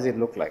fitness? What does it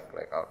look like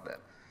out there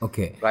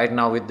right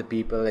now with the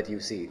people that you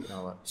see?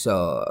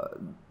 So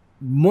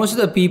most of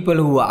the people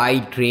who I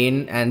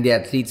train and the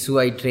athletes who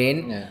I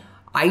train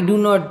I do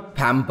not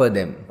pamper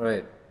them.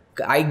 Right.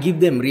 I give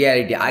them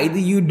reality. Either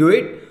you do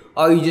it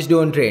or you just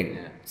don't train.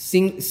 Yeah.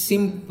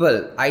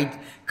 Simple.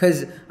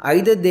 Because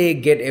either they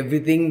get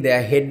everything,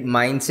 their head,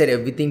 mindset,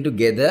 everything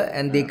together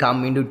and they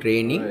come into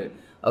training. Right.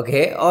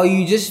 Okay. Or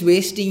you just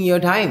wasting your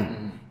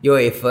time, your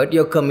effort,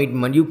 your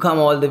commitment. You come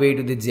all the way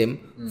to the gym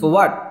for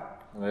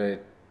what? Right.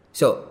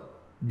 So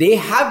they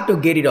have to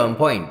get it on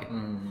point.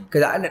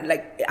 Because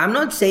I'm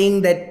not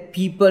saying that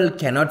people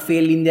cannot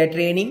fail in their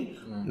training,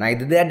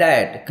 neither their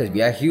diet, because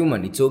we are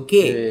human. It's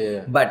okay.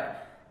 Yeah.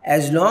 But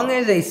as long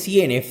as I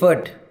see an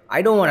effort,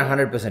 I don't want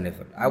 100%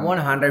 effort. I want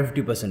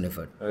 150%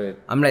 effort. Right.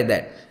 I'm like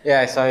that. Yeah,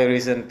 I saw a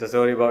recent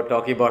story about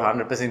talking about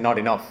 100% not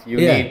enough.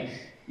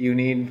 You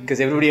need, because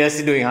everybody else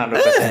is doing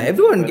 100%.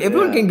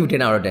 Everyone can do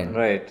 10 out of 10.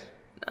 Right.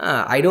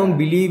 I don't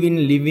believe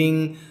in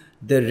living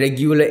the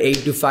regular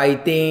 8 to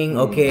 5 thing.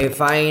 Okay,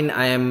 fine.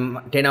 I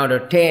am 10 out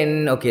of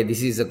 10. Okay,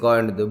 this is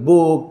according to the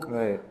book.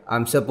 Right.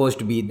 I'm supposed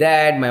to be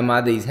that. My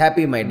mother is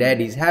happy. My dad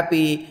is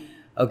happy.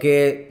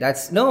 Okay,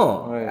 that's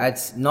not.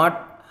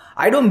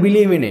 I don't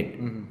believe in it.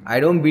 I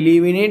don't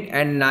believe in it,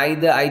 and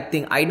neither I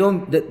think I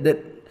don't.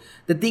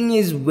 The thing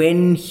is,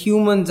 when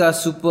humans are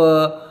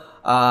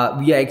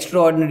we are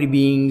extraordinary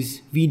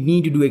beings. We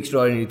need to do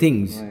extraordinary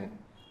things,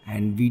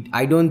 and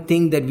I don't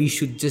think that we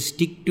should just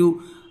stick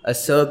to a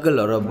circle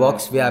or a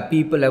box where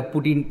people have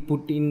put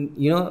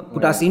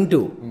us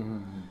into.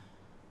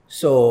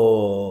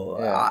 So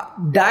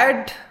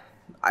diet.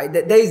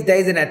 There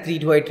is an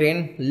athlete who I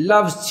train,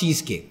 loves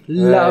cheesecake.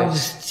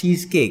 Loves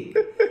cheesecake.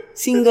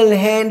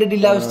 Single-handedly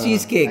loves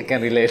cheesecake. I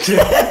can relate.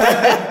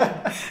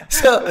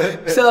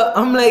 So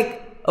I'm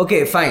like,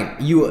 okay, fine.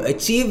 You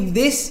achieve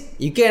this,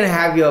 you can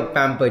have your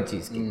pampered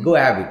cheesecake. Go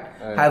have it.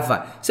 Have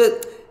fun.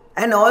 So,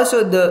 and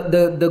also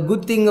the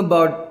good thing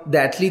about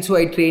the athletes who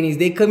I train is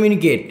they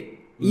communicate.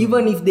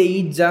 Even if they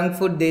eat junk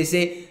food, they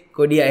say,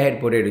 Cody, I had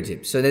potato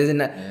chips. So there's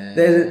a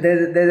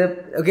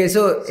okay.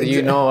 So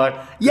you know what?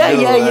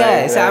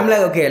 Yeah. So I'm like,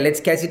 okay, let's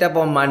catch it up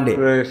on Monday.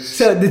 Right.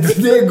 So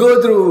they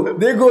go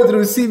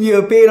through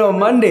severe pain on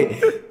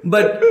Monday.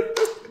 But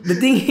the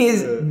thing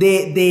is,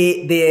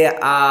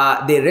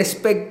 they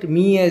respect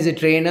me as a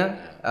trainer,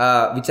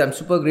 which I'm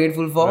super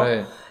grateful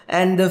for,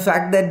 and the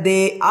fact that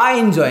they are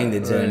enjoying the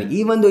journey,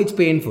 even though it's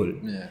painful.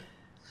 Yeah.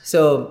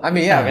 So I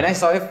mean, when I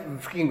saw your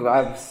freaking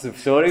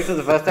story for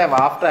the first time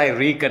after I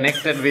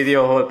reconnected with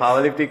your whole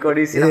powerlifting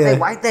Cody scene, I was like,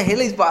 why the hell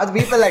is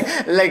people like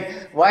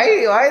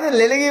why are they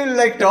letting him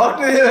like talk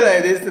to him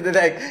like this? And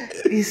like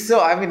he's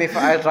so. I mean, if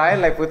I try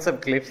and like put some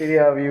clips in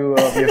of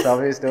some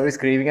of your stories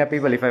screaming at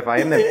people if I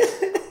find them.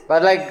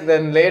 But like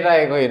then later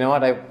I go, you know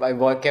what?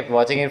 I kept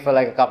watching it for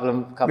like a couple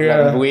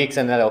of weeks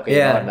and then okay, you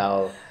know what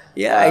now.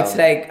 Yeah, it's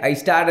like I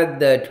started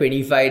the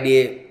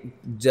 25-day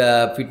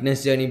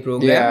fitness journey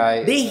program.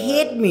 Yeah, they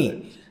hate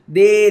me.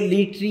 They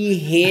literally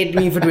hate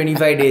me for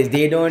 25 days.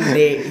 They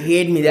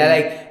hate me. They're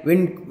like,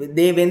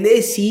 when they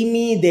see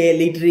me, they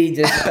literally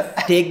just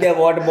take their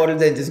water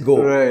bottles and just go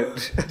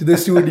to the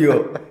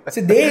studio.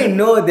 So they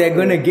know they're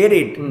going to get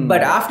it.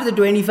 But after the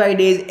 25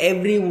 days,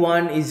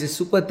 everyone is just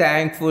super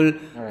thankful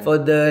for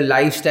the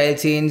lifestyle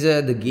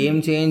changer, the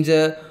game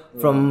changer.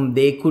 From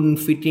they couldn't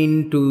fit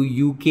into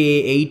UK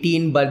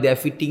 18, but they're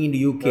fitting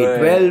into UK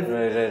 12.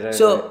 Right.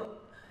 So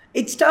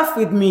it's tough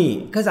with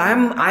me because I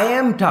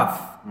am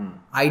tough.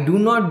 I do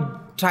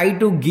not try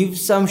to give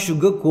some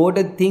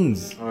sugar-coated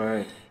things.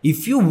 Right.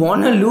 If you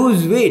want to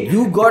lose weight,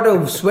 you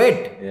gotta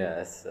sweat.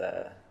 Yes.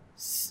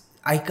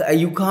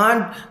 You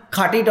can't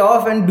cut it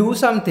off and do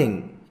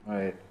something.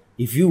 Right.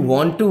 If you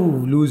want to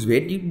lose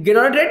weight, you get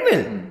on a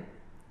treadmill.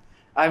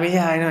 I mean,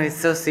 I know it's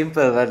so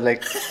simple, but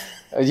like.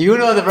 You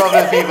know the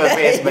problem people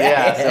face, but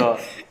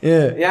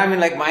I mean,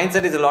 like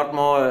mindset is a lot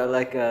more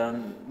like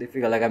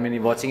difficult. Like I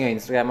mean, watching your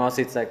Instagram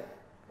also, it's like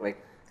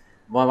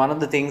one of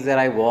the things that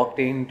I walked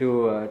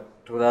into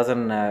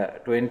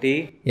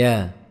 2020.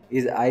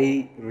 Is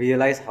I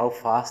realized how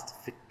fast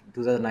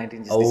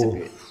 2019 just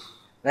disappeared.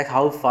 Like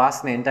how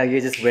fast the entire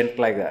year just went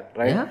like that,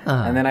 right?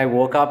 Yeah. And then I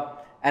woke up.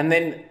 And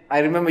then I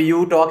remember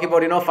you talking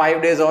about,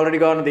 5 days already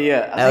gone of the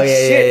year. I was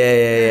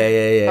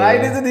shit.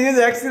 5 days of the year is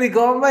actually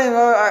gone by.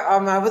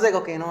 I was like,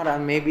 okay, you know what, I'll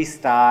maybe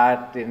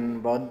start in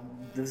about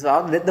this.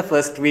 I'll let the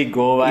first week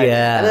go by.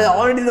 Yeah. And then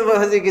already the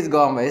first week is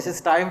gone by. It's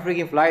just time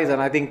freaking flies.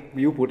 And I think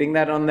you putting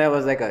that on there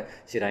was like,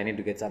 shit, I need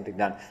to get something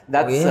done.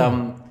 That's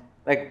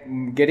like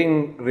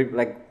getting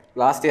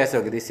last year,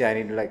 so this year I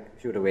need to like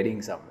shoot a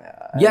wedding somewhere.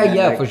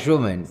 Like, for sure,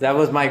 man. That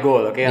was my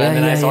goal, okay? And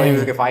then I saw you,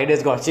 okay, 5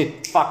 days gone.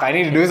 Shit, fuck, I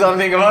need to do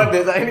something about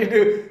this.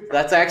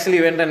 That's actually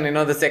went and,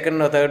 the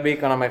second or third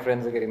week, one of my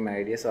friends were getting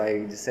married. So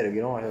I just said,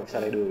 you know what,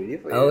 shall I do with you?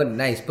 Oh,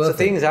 nice, perfect.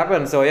 So things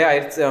happen. So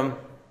it's,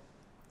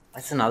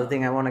 that's another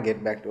thing I want to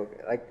get back to.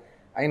 Okay? Like,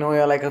 I know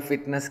you're like a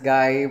fitness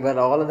guy, but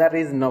all of that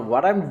is not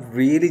what I'm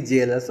really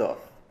jealous of.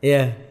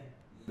 Yeah.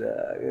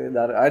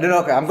 I don't know.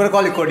 Okay, I'm gonna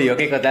call you Cody,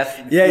 okay? Because that's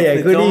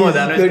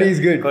Cody is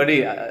good.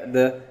 Cody,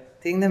 the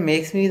thing that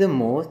makes me the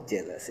most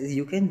jealous is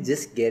you can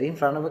just get in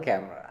front of a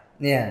camera,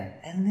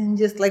 and then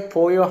just like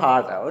pour your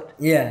heart out,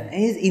 and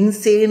he's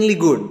insanely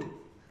good.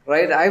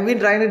 right? I've been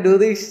trying to do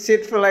this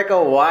shit for like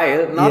a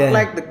while, not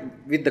like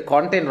with the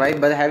content, right?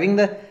 But having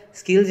the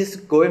skill just to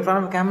go in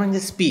front of a camera and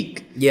just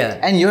speak. Yeah.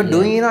 And you're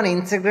doing it on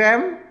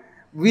Instagram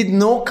with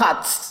no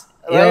cuts.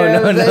 Right?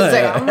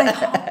 I'm like,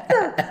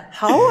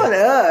 how on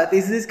earth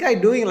is this guy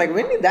doing? Like,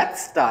 when did that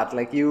start?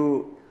 Like,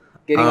 you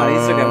getting on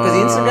Instagram?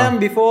 Because Instagram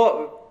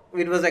before,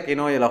 it was like,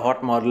 you're a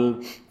hot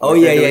model. Yeah.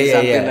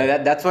 Like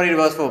that. That's what it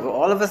was for.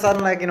 All of a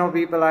sudden, like,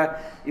 people are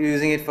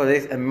using it for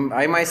this. And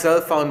I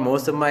myself found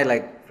most of my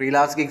like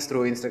freelance gigs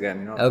through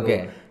Instagram.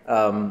 Okay.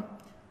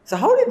 So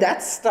how did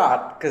that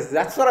start? Because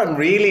that's what I'm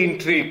really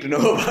intrigued to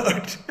know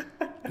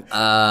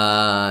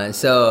about.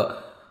 So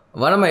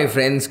one of my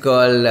friends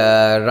called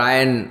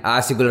Ryan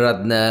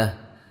Asikularatne.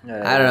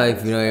 I don't know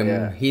if you know him.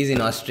 Yeah. He's in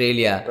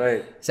Australia.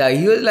 Right. So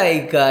he was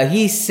like,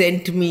 he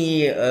sent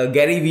me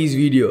Gary Vee's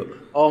video.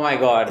 Oh my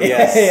God!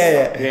 Yes.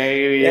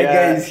 Gary Vee. That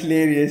guy is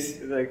hilarious.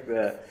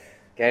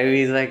 Gary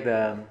Vee is like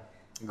the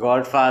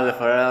godfather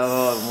for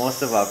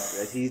most of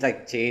us. He's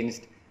like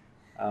changed.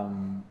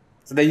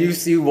 So that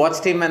you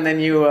watched him and then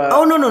you.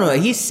 Oh no!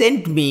 He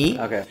sent me.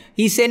 Okay.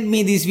 He sent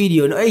me this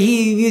video. No,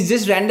 he was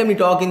just randomly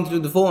talking through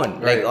the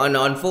phone, like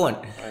on phone,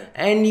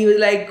 and he was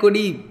like,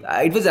 "Kodi,"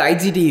 it was an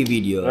IGTV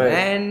video,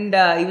 and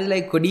he was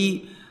like,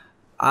 "Kodi,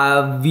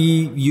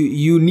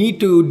 you need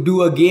to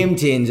do a game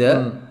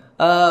changer.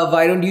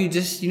 Why don't you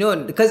just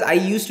because I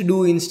used to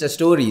do Insta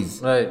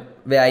stories,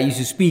 where I used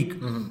to speak,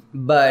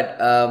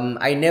 but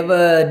I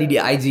never did the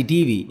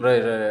IGTV.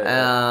 Right.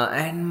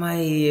 And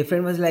my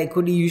friend was like,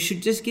 Kodi, you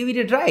should just give it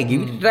a try.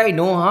 Give it a try,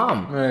 no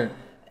harm. Right.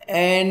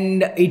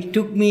 And it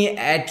took me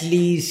at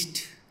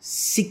least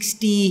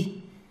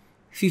 50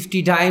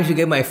 times to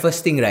get my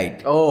first thing right.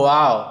 Oh,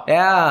 wow.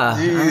 Yeah.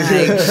 I'm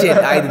like, shit,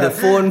 either the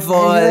phone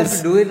falls. And you have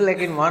to do it like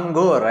in one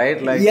go,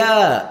 right? Like.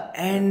 Yeah.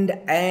 And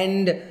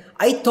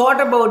I thought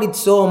about it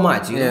so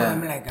much,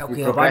 I'm like,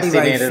 okay, what if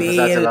I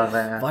fail?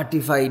 What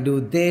if I do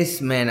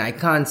this? Man, I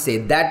can't say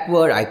that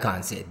word. I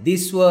can't say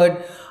this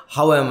word.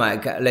 How am I?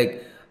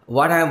 Like,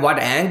 what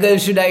angle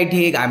should I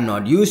take? I'm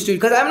not used to it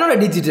because I'm not a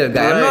digital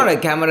guy. I'm not a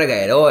camera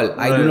guy at all.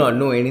 I do not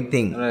know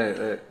anything.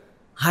 Right.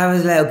 I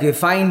was like, okay,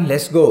 fine,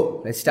 let's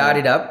go. Let's start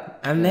it up.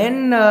 And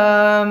then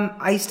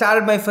I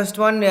started my first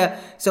one.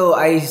 So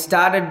I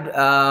started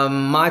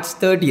March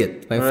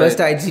 30th. My first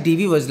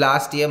IGTV was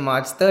last year,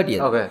 March 30th.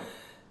 Okay.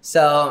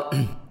 So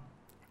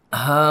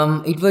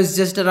it was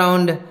just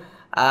around.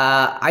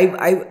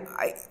 I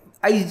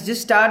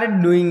just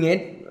started doing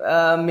it.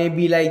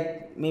 Maybe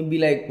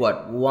like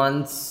what,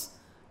 once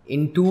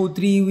in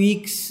 2-3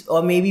 weeks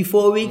or maybe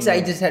 4 weeks. I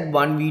just had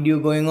one video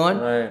going on.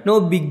 Right. No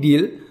big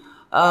deal.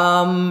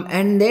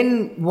 And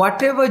then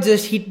whatever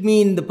just hit me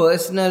in the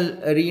personal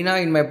arena,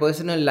 in my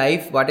personal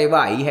life, whatever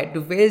I had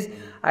to face,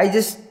 I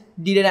just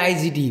did an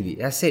IGTV.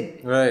 That's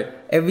it. Right.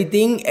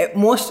 Everything,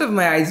 most of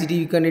my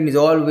IGTV content is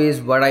always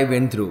what I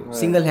went through.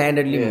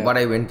 Single-handedly what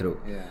I went through.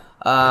 Yeah.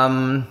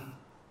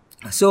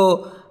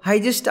 So I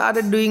just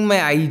started doing my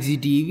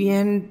IGTV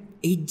and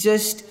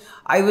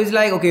I was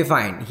like, okay,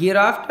 fine.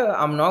 Hereafter,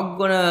 I'm not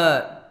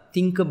gonna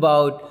think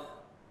about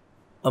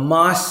a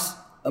mass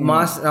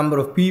number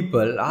of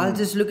people. I'll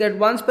just look at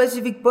one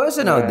specific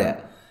person out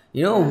there.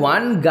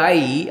 One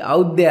guy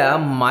out there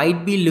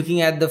might be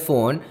looking at the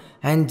phone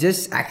and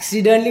just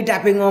accidentally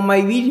tapping on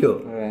my video.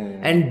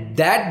 And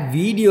that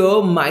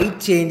video might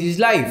change his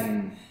life.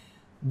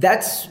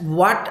 That's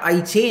what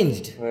I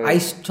changed. I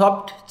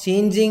stopped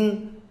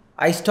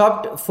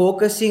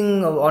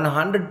focusing on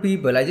 100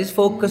 people. I just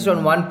focused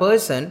on one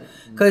person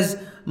because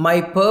my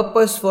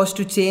purpose was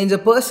to change a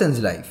person's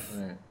life,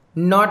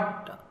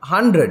 not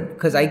 100,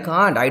 because I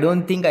can't. I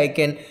don't think I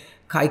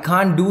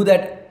can't do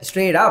that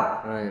straight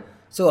up. Right.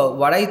 So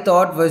what I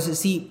thought was,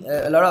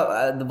 a lot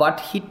of what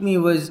hit me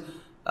was,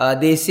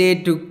 they say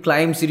to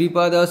climb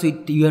Siripada, so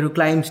you have to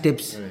climb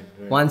steps,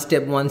 one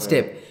step.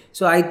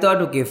 So I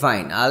thought, okay,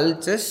 fine, I'll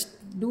just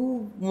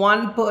do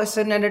one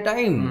person at a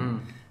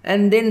time.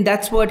 And then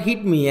that's what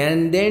hit me.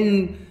 And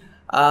then,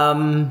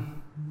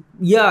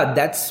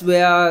 that's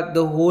where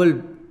the whole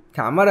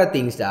camera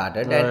thing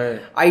started.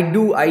 And I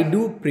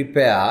do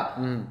prepare,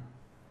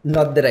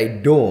 not that I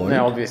don't.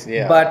 Yeah, obviously,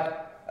 yeah.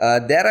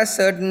 But there are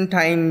certain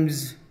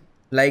times,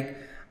 like,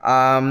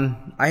 I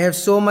have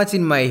so much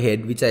in my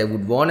head which I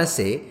would want to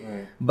say,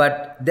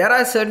 but there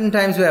are certain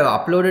times where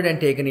I've uploaded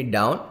and taken it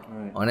down,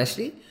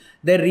 honestly.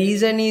 The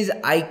reason is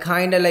I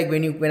kind of like,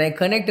 when I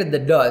connected the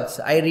dots,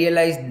 I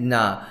realized,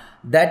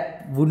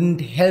 that wouldn't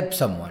help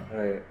someone.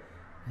 Right.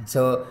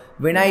 So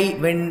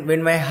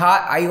when my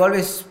heart, I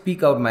always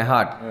speak out my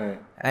heart.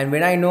 And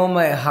when I know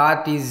my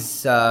heart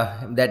is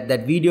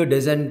that video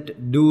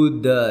doesn't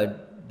do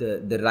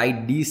the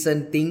right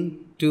decent thing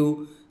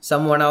to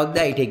someone out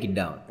there, I take it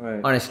down.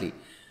 Honestly.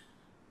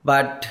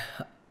 But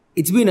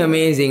it's been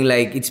amazing.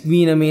 Like, it's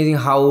been amazing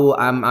how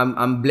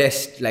I'm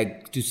blessed,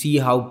 like, to see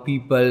how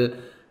people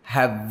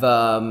have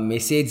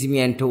messaged me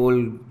and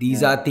told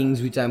these are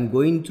things which I'm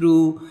going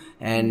through.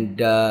 And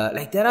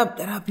like, there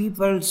are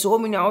people, so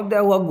many out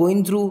there who are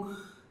going through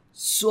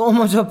so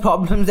much of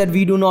problems that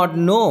we do not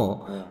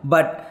know.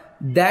 But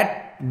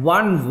that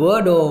one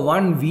word or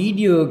one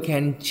video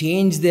can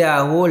change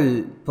their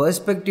whole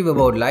perspective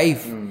about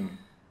life.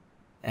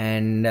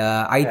 And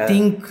I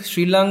think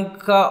Sri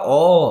Lanka,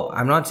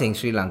 I'm not saying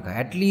Sri Lanka,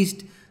 at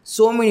least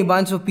so many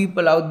bunch of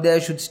people out there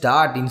should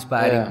start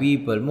inspiring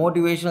people,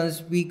 motivational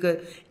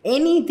speaker,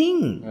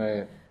 anything.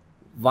 Right.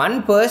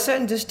 One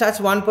person, just touch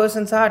one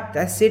person's heart.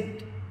 That's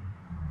it.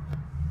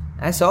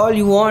 That's all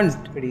you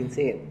want. Pretty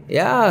insane.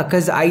 Yeah,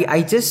 because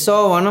I just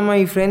saw one of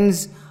my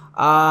friends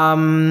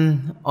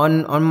on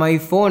my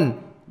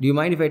phone. Do you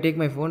mind if I take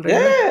my phone right now?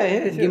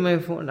 Yeah, sure. Give my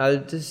phone. I'll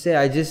just say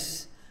I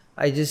just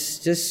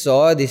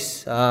saw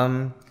this.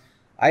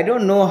 I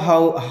don't know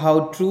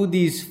how true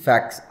these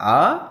facts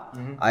are.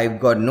 I've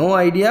got no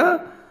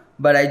idea.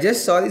 But I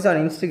just saw this on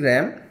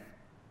Instagram.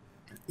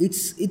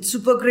 It's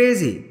super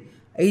crazy.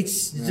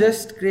 It's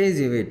just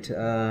crazy. Wait.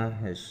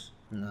 Yes.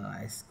 No,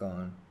 it's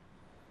gone.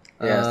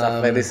 Yeah,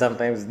 stuff like this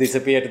sometimes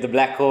disappear to the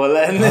black hole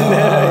and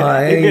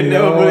then you can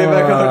never put it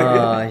back out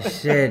again. Oh,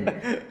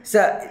 shit. So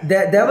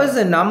there was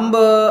a number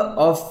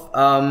of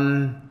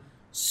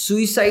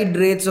suicide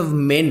rates of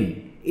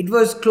men. It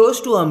was close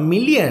to 1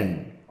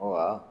 million. Oh,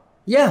 wow.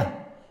 Yeah.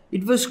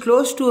 It was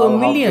close to 1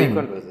 million. How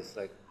frequent was this?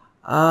 Like,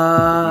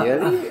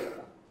 yearly?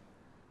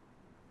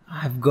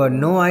 I've got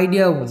no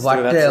idea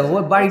but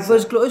it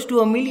was close to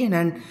 1 million,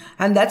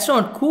 and that's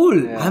not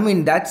cool. Yeah. I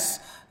mean, that's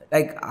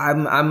like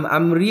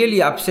I'm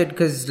really upset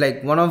because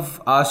like one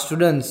of our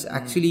students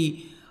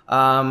actually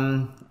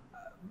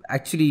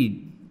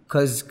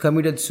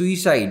committed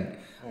suicide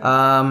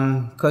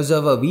because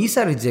of a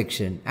visa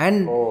rejection,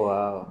 and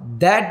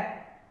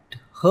that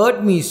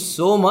hurt me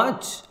so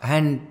much.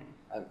 And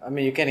I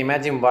mean, you can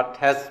imagine what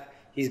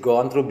he's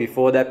gone through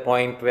before that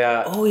point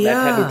where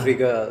that had to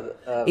trigger.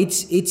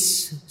 It's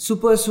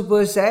super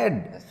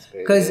sad.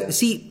 Because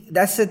see,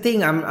 that's the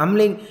thing. I'm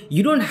like,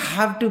 you don't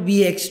have to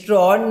be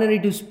extraordinary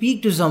to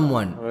speak to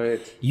someone. Right.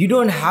 You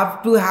don't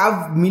have to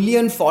have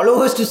million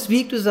followers to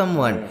speak to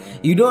someone.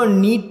 You don't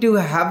need to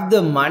have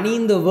the money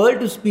in the world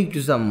to speak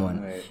to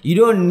someone. Right. You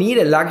don't need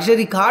a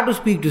luxury car to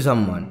speak to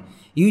someone.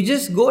 You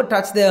just go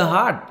touch their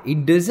heart.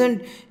 It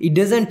doesn't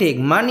take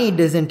money. It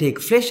doesn't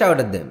take flesh out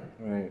of them.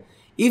 Right.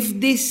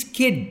 If this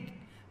kid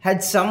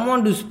had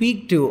someone to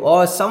speak to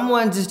or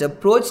someone just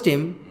approached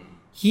him,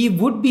 he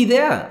would be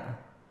there.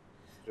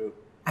 True.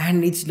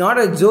 And it's not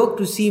a joke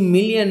to see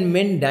million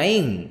men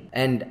dying.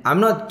 And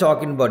I'm not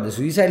talking about the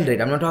suicide rate.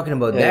 I'm not talking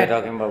about that. You're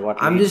talking about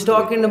what I'm just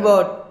talking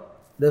about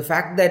the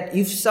fact that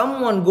if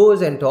someone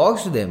goes and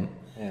talks to them,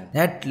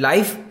 that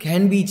life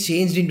can be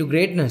changed into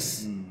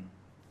greatness.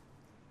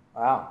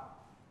 Wow.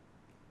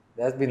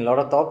 There's been a lot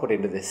of thought put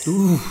into this.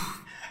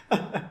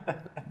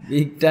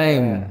 Big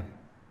time.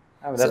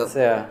 I mean, that's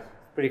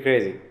pretty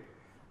crazy.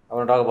 I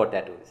want to talk about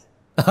tattoos.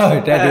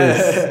 Oh,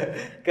 tattoos.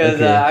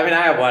 Because, I mean,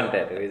 I have one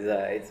tattoo.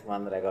 It's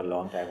one that I got a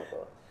long time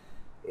ago.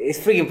 It's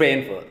freaking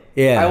painful.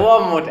 Yeah. I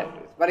want more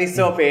tattoos, but it's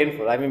so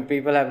painful. I mean,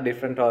 people have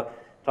different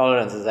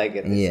tolerances, I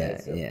get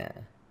this.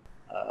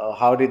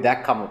 How did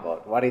that come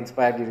about? What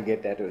inspired you to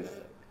get tattoos?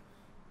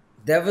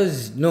 There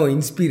was no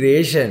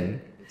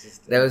inspiration.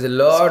 There was a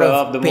lot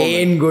of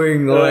pain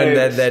going on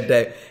at that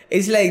time.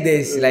 It's like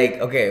this,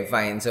 like, okay,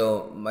 fine.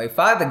 So my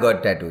father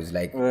got tattoos,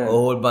 like a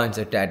whole bunch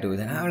of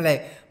tattoos. And I'm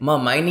like,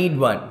 Mom, I need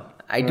one.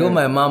 I told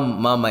my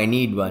mom, I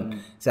need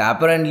one. So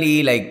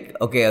apparently, like,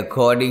 okay,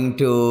 according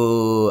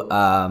to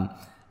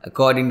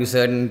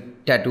certain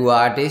tattoo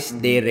artists,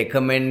 they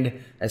recommend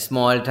a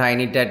small,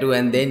 tiny tattoo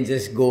and then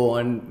just go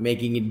on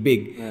making it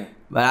big.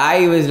 But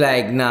I was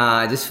like,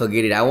 nah, just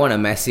forget it. I want a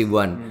massive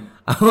one.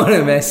 I want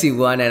a massive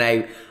one.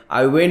 And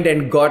I went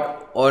and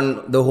got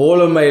on the whole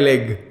of my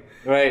leg.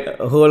 Right.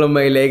 Whole of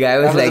my leg. I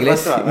was like,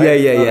 let's. One, right?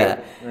 Yeah.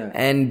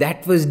 And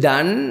that was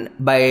done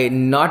by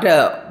not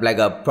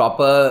a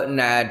proper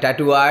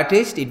tattoo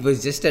artist. It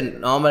was just a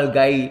normal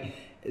guy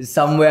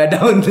somewhere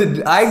down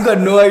the. I got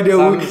no idea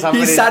who.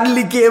 He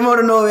suddenly came out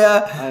of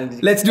nowhere.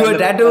 Let's do a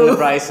tattoo. And the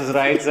price was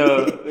right.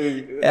 So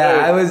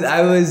yeah, I was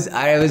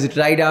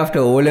right after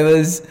O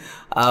levels.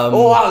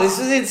 Oh wow, this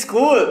was in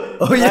school.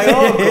 Oh yeah. Like,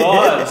 oh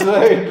god.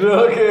 Right.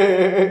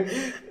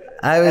 Okay.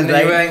 I was and then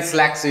you were wearing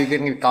slacks so you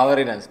couldn't cover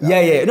it and stuff.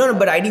 Yeah. No,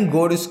 but I didn't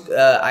go to.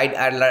 Right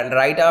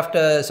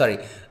after.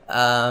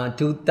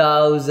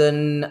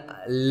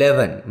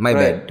 2011. My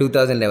bad.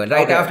 2011.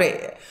 Right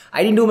after.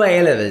 I didn't do my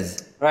A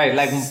levels. Right,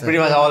 like pretty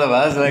much all of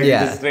us. Like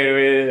just straight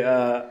away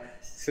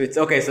switch.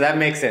 Okay, so that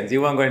makes sense.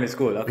 You weren't going to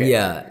school. Okay.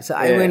 Yeah. So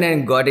I went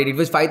and got it. It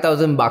was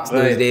 $5,000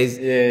 those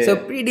days. So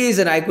pretty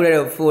decent. I could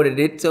have afforded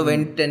it. So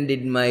went and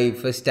did my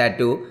first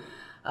tattoo.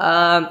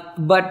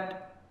 But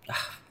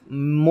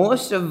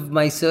most of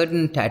my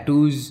certain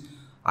tattoos,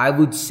 I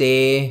would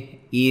say,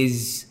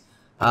 is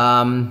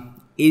at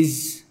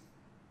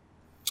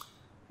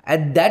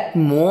that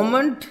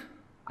moment,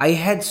 I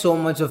had so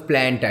much of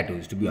planned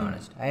tattoos, to be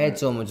honest. I had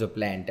so much of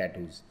planned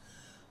tattoos.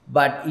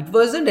 But it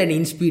wasn't an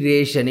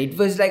inspiration. It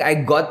was like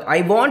I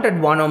wanted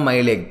one on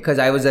my leg because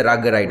I was a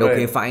ruggerite.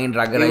 Okay, fine,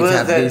 ruggerites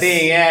have this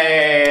thing.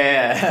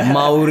 Yeah.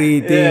 Maori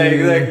thing. Yeah,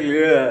 exactly.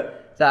 Yeah.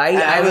 So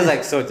I was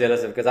like so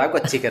jealous because I've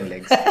got chicken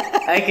legs.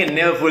 I can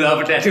never pull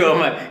off a tattoo on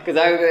my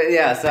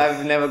so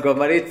I've never got.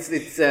 But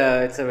it's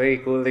a very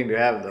cool thing to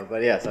have though.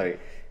 But yeah, sorry.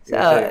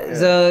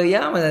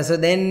 So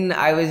then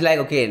I was like,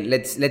 okay,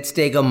 let's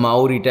take a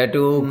Maori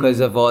tattoo because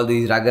of all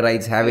these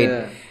Ruggerites have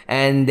it,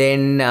 and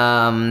then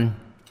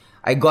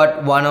I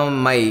got one of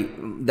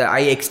I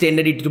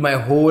extended it to my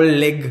whole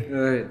leg.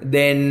 Right.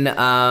 Then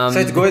so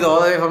it goes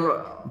all the way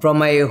from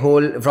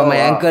my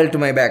ankle to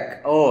my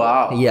back. Oh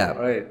wow! Yeah.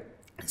 Right.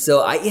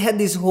 So I had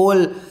this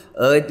whole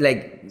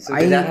like. So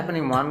did that happen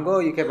in one go?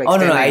 You kept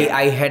extending? Oh no!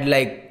 I had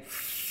like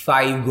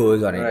 5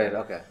 goes on it. Right.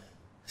 Okay.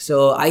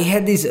 So I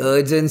had this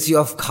urgency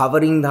of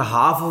covering the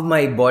half of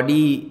my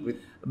body with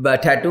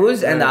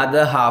tattoos and the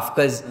other half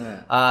because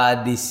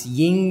this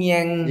yin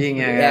yang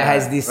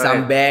has this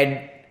some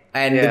bad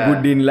and the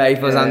good in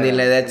life or something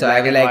like that. So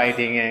I was like,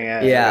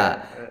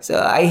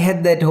 So I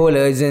had that whole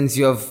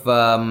urgency of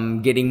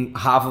getting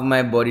half of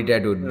my body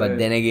tattooed. But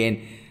then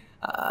again,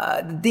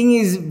 the thing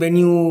is, when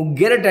you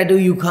get a tattoo,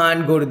 you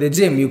can't go to the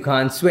gym, you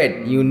can't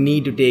sweat. You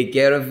need to take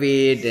care of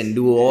it and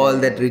do all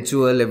that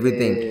ritual,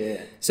 everything.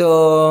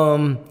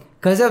 So,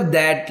 because of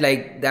that,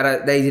 like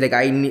there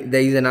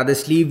is another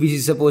sleeve which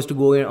is supposed to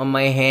go on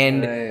my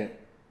hand. Right.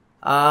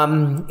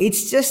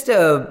 It's just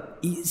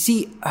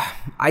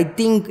I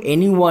think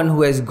anyone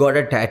who has got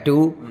a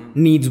tattoo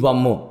needs one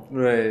more.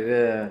 Right.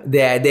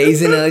 Yeah. There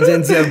is an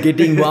urgency of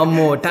getting one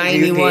more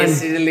tiny one.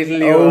 A little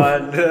you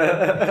want.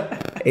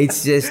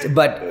 It's just,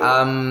 but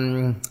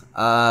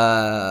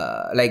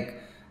like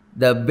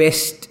the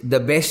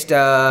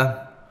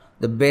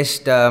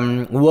best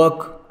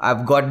work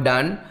I've got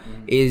done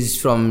is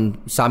from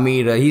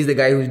Samir. He's the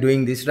guy who's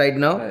doing this right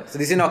now. Right. So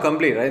this is not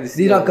complete, right? This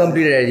is not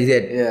completed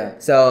yet. Yeah.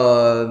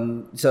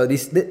 So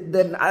this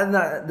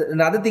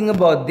another thing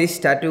about this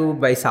tattoo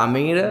by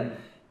Samir,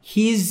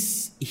 he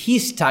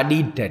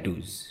studied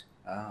tattoos.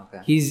 Oh,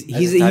 okay.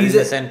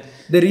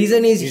 The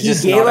reason is he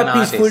gave up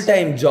his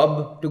full-time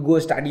job to go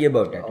study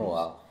about tattoos. Oh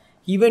wow.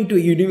 He went to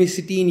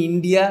university in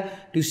India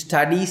to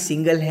study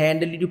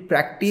single-handedly to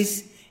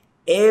practice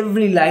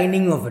every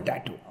lining of a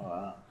tattoo.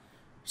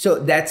 So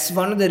that's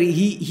one of the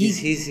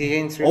he's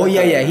in Sri Lanka. Oh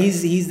yeah.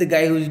 He's the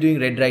guy who's doing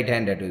red right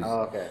hand tattoos.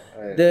 Oh, okay.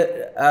 Right.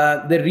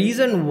 The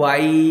reason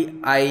why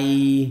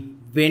I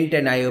went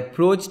and I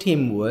approached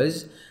him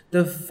was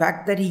the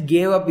fact that he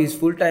gave up his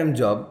full-time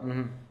job.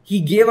 Mm-hmm.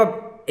 He gave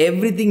up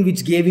everything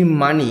which gave him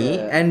money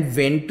and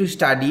went to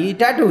study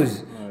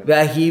tattoos,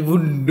 where he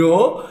would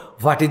know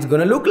what it's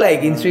gonna look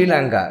like in Sri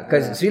Lanka,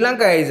 because Sri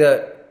Lanka is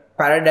a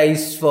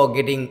paradise for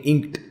getting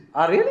inked.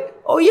 Ah, really?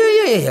 Oh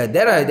yeah.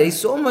 There is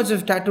so much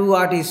of tattoo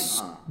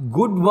artists,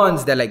 good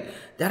ones. There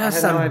are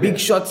some big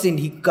shots in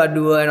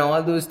Hikkadu and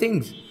all those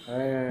things.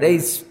 There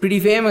is pretty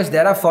famous.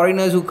 There are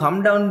foreigners who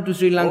come down to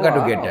Sri Lanka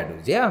to get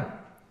tattoos. Yeah.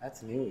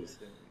 That's news.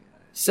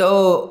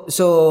 So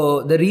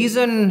the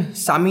reason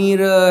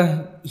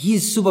Samir,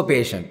 he's super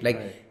patient.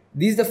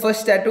 This is the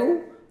first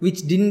tattoo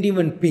which didn't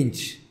even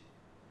pinch.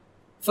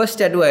 First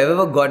tattoo I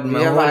ever got in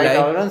my whole life.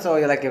 Tolerance or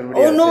you're like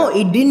everybody else? No,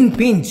 it didn't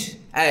pinch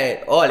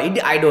at all.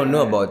 I don't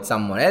know about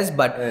someone else,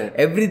 but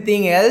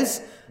everything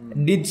else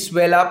did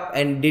swell up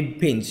and did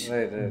pinch.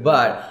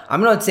 But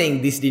I'm not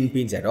saying this didn't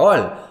pinch at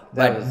all.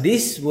 But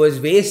this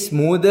was way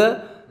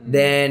smoother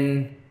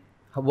than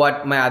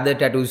what my other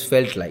tattoos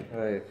felt like.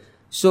 Right.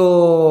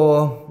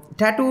 So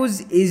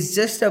tattoos is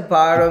just a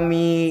part of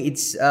me.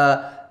 It's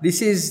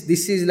this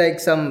is like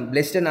some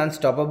Blessed and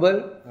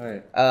Unstoppable,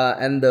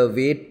 and the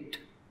weighted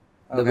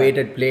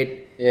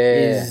plate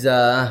is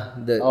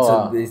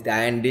the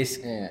iron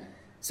disc. Yeah.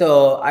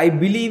 So I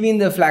believe in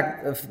the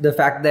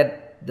fact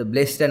that the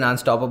Blessed and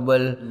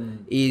Unstoppable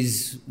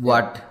is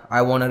what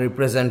I want to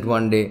represent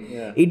one day.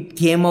 Yeah. It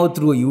came out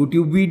through a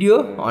YouTube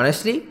video,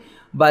 honestly,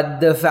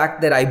 but the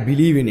fact that I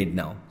believe in it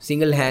now,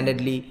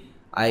 single-handedly,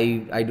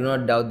 I do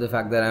not doubt the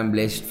fact that I'm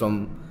blessed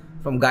from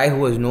guy who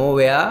was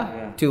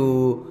nowhere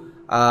to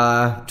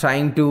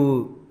trying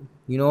to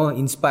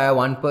inspire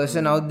one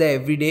person out there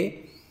every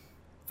day,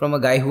 from a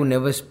guy who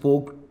never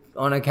spoke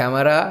on a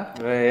camera.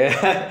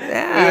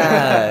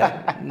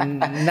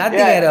 Nothing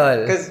at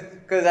all.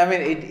 Because I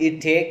mean,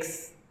 it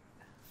takes,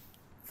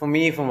 for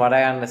me, from what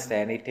I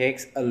understand, it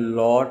takes a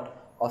lot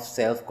of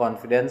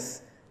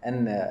self-confidence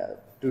and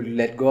to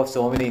let go of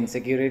so many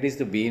insecurities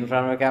to be in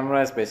front of a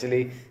camera,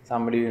 especially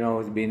somebody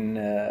who's been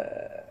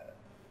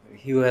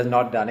who has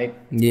not done it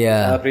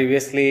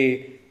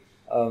previously.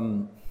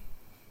 So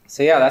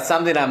that's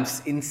something I'm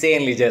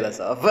insanely jealous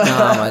of.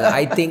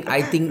 I think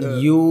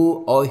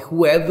you or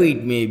whoever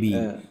it may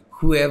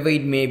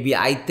be,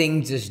 I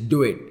think just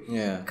do it.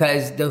 Yeah.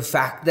 Because the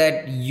fact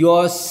that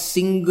your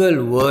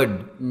single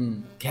word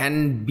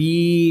can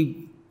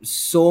be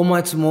so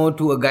much more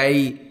to a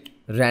guy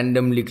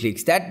randomly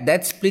clicks.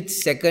 That split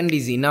second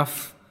is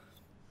enough.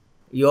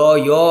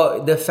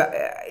 The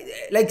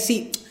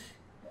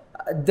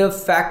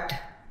fact.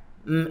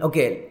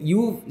 Okay,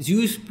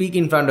 you speak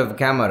in front of a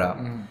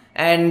camera.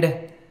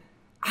 And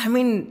I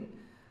mean,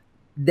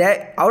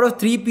 that out of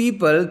 3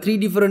 people, 3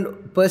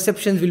 different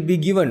perceptions will be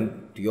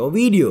given to your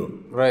video.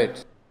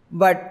 Right.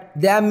 But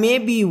there may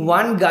be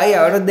one guy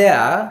out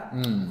there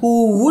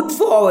who would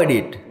forward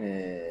it,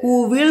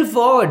 who will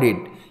forward it.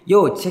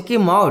 Yo, check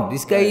him out.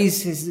 This guy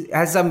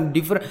has some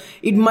different.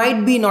 It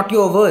might be not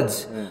your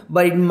words,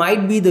 but it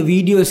might be the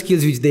video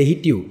skills which they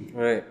hit you.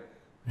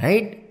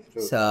 Right?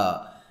 True.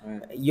 So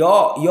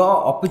your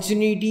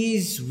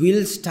opportunities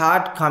will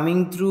start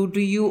coming through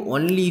to you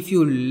only if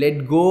you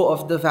let go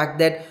of the fact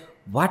that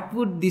what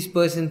would this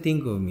person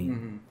think of me?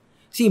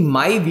 See,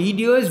 my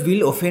videos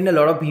will offend a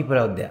lot of people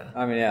out there.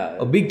 I mean, yeah.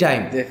 A big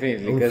time.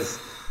 Definitely, because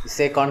you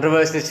say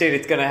controversial shit,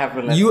 it's gonna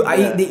happen. Like,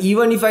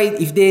 Even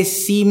if they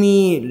see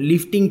me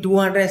lifting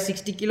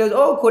 260 kilos,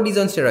 oh, Cody's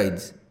on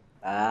steroids.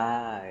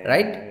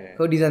 Right? Yeah.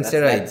 Cody's on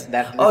steroids.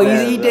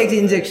 He takes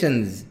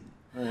injections.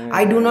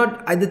 I do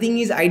not. The thing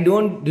is, I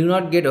do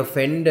not get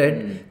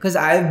offended because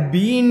I've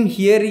been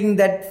hearing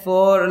that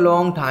for a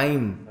long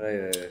time.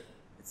 Right.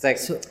 It's like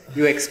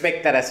you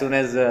expect that as soon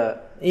as.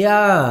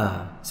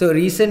 So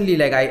recently,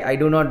 like I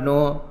do not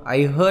know.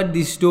 I heard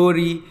this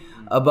story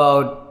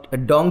about a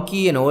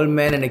donkey, an old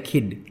man, and a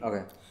kid.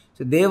 Okay.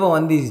 So they were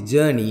on this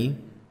journey.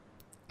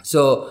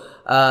 So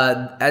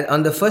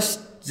on the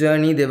first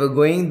journey they were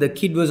going, the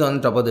kid was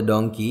on top of the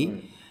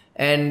donkey,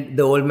 and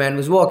the old man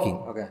was walking.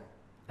 Okay.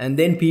 And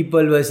then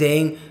people were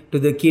saying to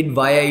the kid,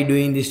 "Why are you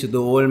doing this to the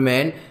old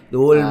man?" The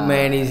old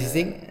man is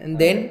saying, and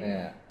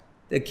then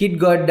the kid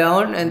got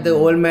down, and the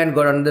old man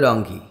got on the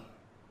donkey.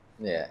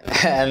 Yeah,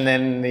 and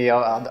then the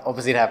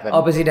opposite happened.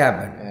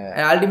 Yeah.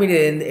 And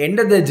ultimately, in the end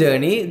of the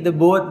journey, the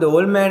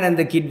old man and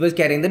the kid was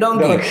carrying the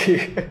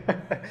donkey.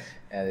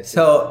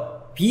 So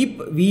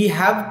we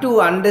have to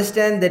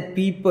understand that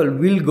people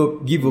will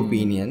give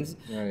opinions,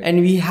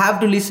 and we have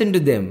to listen to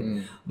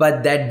them.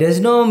 But that does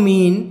not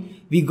mean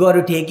we got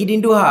to take it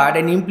into heart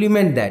and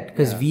implement that,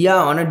 because we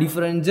are on a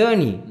different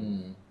journey.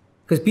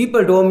 Because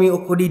people told me, "Oh,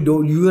 Cody,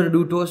 you got to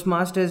do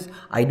Toastmasters."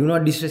 I do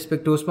not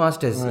disrespect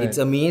Toastmasters. Right. It's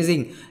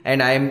amazing,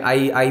 and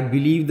I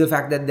believe the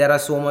fact that there are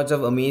so much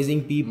of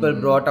amazing people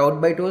brought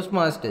out by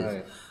Toastmasters.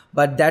 Right.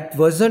 But that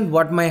wasn't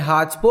what my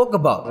heart spoke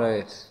about.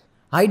 Right.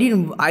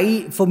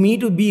 For me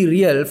to be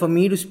real, for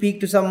me to speak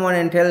to someone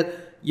and tell,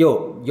 "Yo,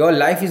 your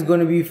life is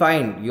going to be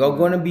fine. You're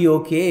going to be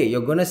okay.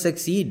 You're going to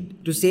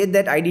succeed." To say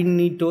that, I didn't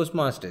need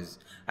Toastmasters.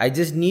 I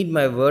just need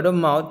my word of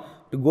mouth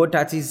to go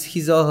touch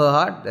his or her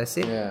heart. That's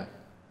it. Yeah.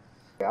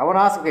 I want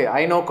to ask,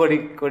 I know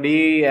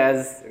Cody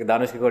as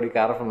Dhanushka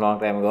Kodikara from a long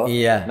time ago.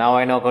 Yeah. Now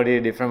I know Cody, a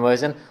different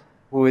version,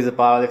 who is a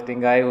powerlifting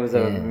guy, who is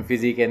a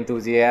physique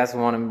enthusiast, who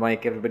want to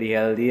make everybody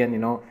healthy, and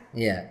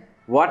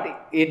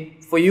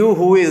for you,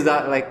 who is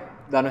that, like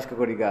Dhanushka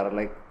Kodikara?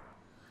 Like,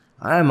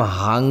 I'm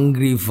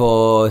hungry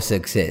for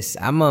success.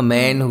 I'm a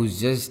man who's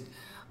just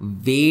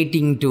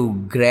waiting to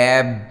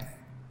grab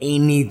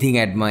anything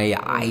at my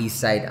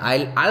eyesight.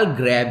 I'll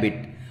grab it.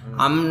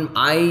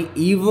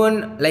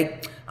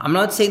 I'm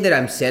not saying that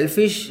I'm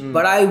selfish,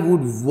 but I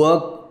would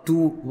work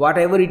to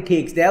whatever it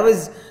takes. There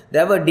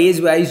were days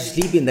where I used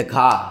to sleep in the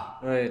car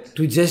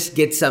to just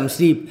get some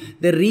sleep.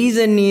 The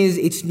reason is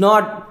it's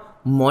not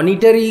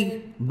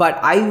monetary, but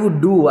I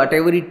would do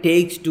whatever it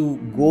takes to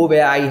go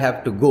where I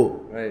have to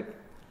go. Right.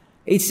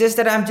 It's just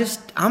that I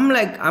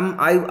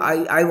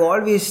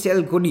always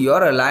tell Cody,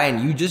 you're a lion.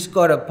 You just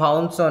gotta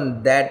pounce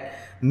on that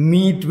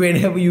meat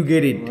whenever you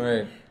get it.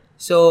 Right.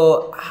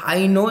 So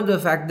I know the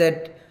fact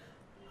that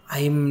how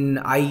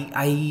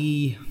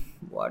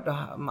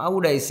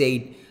would I say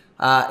it?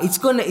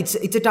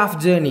 It's a tough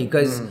journey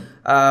because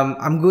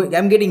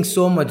I'm getting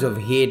so much of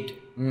hate,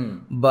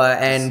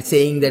 and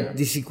saying that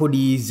this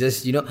Cody is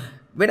just,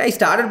 when I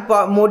started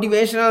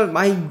motivational,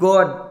 my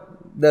God,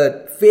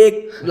 the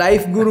fake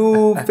life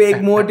guru, fake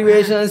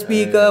motivational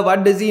speaker,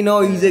 what does he know?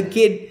 He's a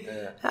kid.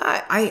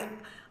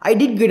 I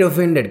did get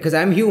offended because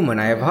I'm human,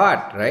 I have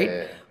heart,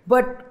 right?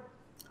 But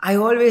I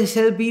always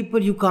tell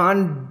people you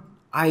can't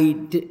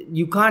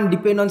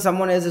depend on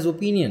someone else's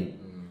opinion.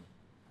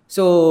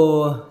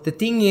 So the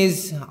thing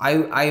is,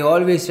 I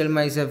always tell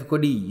myself,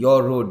 Cody,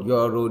 your road,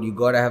 you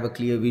gotta have a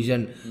clear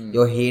vision.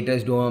 Your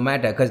haters don't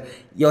matter, because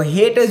your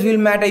haters will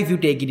matter if you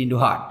take it into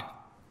heart.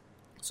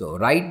 So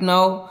right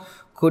now,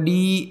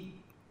 Cody,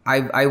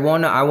 I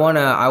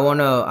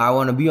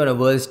wanna be on a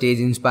world stage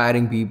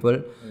inspiring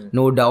people.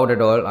 No doubt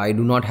at all. I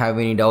do not have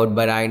any doubt,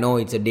 but I know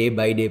it's a day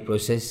by day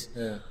process.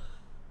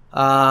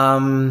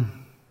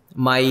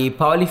 My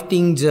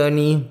powerlifting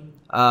journey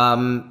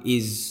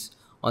is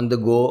on the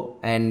go,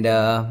 and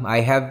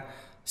I have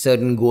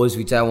certain goals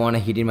which I want to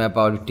hit in my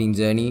powerlifting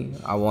journey.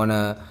 I want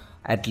to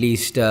at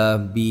least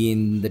be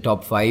in the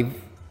top 5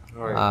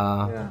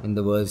 in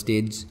the world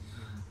stage.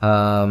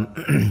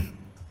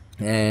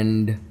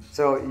 And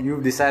so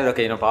you've decided,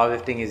 okay,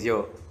 powerlifting is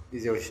your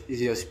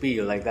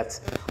spiel, like that's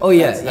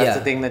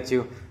the thing that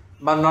you,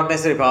 but not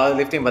necessarily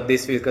powerlifting, but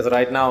this field, because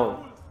right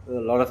now a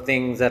lot of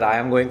things that I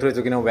am going through is,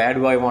 where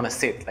do I want to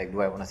sit? Like,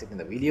 do I want to sit in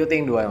the video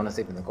thing? Do I want to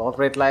sit in the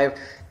corporate life?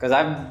 Because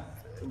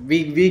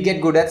we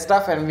get good at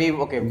stuff, and we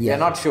are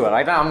not sure.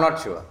 Right now, I'm not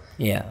sure.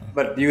 Yeah.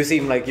 But you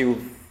seem like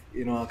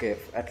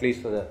at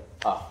least for the.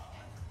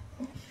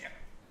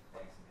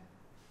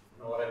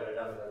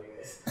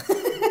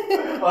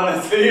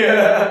 Honestly.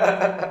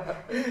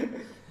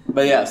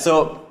 But yeah,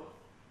 so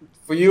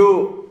for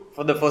you,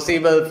 for the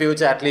foreseeable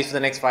future, at least for the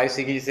next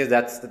 5-6 years,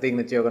 that's the thing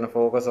that you're going to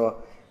focus on.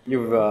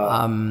 You've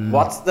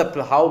what's the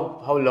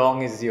how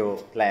long is your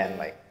plan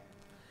like?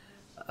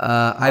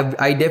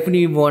 I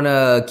definitely want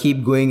to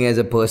keep going as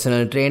a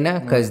personal trainer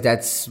because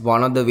that's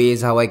one of the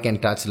ways how I can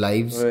touch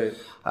lives.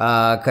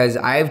 Because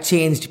I've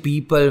changed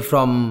people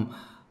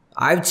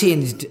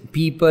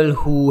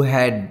who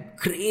had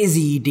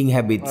crazy eating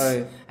habits,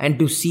 and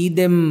to see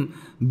them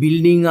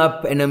building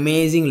up an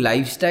amazing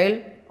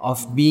lifestyle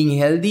of being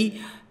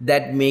healthy,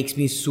 that makes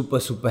me super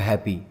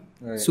happy.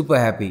 Super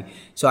happy.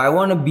 So I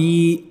want to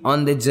be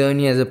on the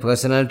journey as a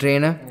personal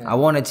trainer. I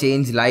want to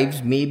change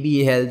lives,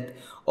 maybe health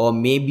or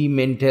maybe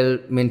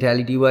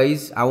mentality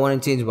wise. I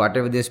want to change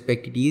whatever the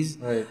aspect it is.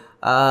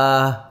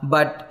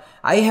 But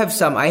I had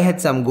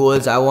some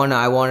goals. I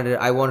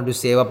wanted to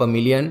save up $1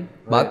 million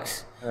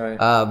bucks.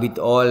 With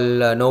all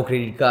no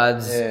credit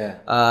cards,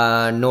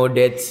 no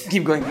debts.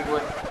 Keep going.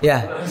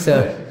 Yeah.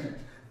 So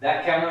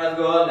that camera is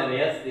gone, and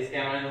yes, this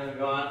camera is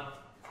gone.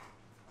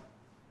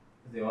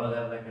 They all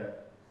have like a.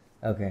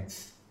 Okay.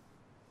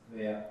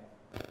 Yeah.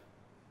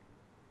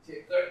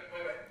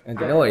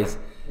 Okay, no worries.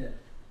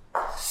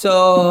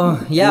 So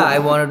yeah, I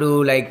wanted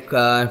to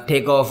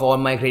take off all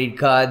my credit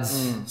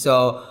cards.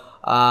 So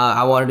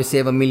I wanted to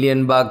save $1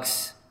 million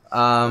bucks.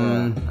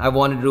 I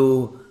wanted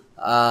to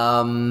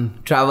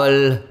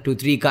travel to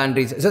 3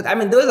 countries. So I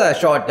mean, those are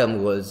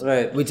short-term goals,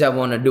 which I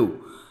want to do.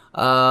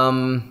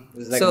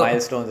 It's like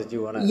milestones that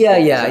you want to.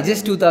 Yeah,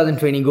 just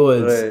 2020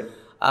 goals.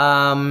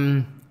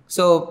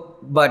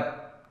 But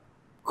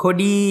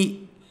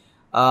Cody,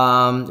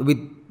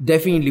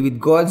 with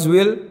God's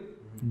will,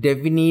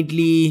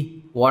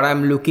 definitely what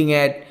I'm looking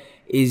at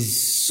is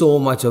so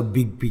much of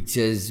big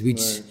pictures,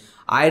 which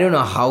I don't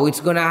know how it's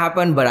gonna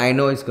happen, but I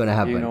know it's gonna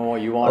happen. You know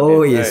what you want.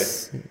 Oh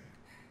yes.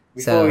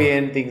 Before we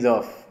end things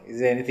off, is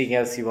there anything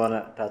else you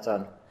wanna touch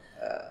on?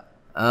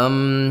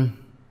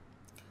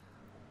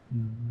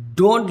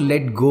 Don't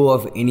let go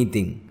of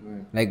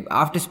anything. Like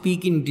after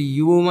speaking to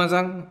you,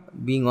 Mazang,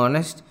 being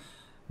honest,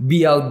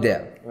 be out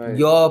there.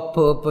 Your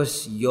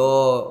purpose,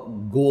 your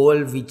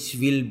goal, which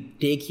will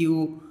take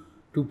you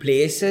to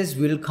places,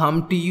 will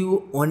come to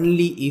you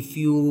only if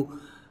you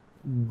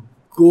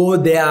go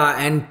there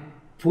and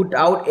put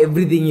out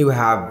everything you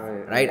have.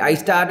 Right? I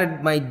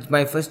started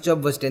my first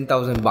job was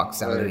 $10,000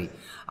 salary.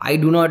 I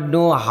do not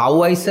know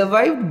how I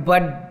survived,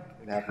 but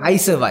I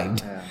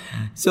survived.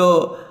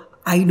 So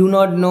I do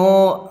not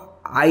know.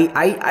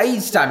 I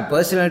started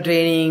personal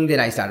training, then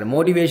I started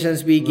motivational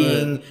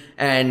speaking,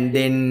 and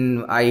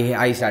then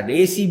I started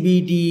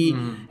ACBT,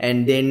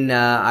 and then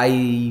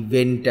I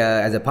went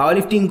as a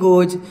powerlifting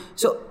coach.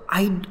 So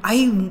I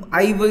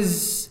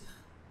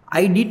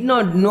did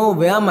not know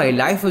where my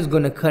life was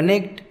going to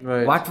connect,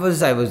 what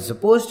was I was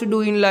supposed to do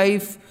in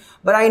life,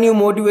 but I knew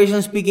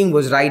motivational speaking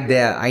was right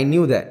there. I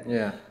knew that.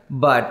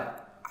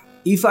 But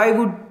if I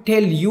would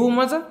tell you,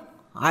 Maza,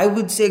 I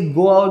would say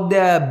go out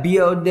there, be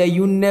out there.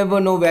 You never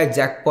know where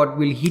jackpot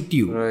will hit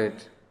you.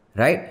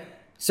 Right?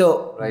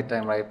 So right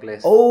time, right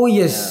place. Oh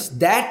yes,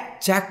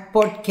 that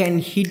jackpot can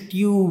hit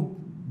you,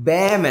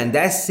 bam, and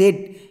that's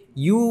it.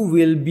 You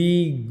will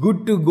be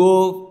good to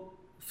go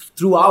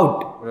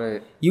throughout.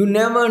 You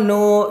never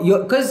know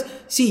because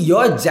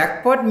your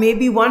jackpot may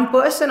be one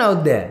person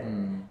out there.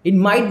 It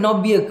might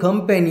not be a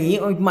company,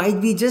 or it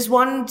might be just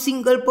one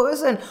single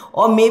person,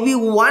 or maybe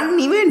one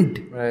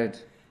event.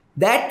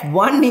 That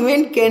one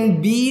event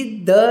can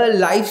be the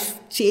life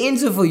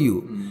changer for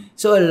you.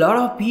 So a lot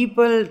of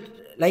people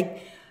I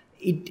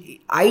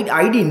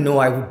didn't know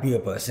I would be a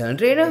personal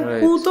trainer.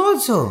 Who thought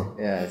so?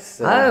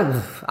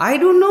 I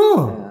don't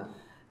know.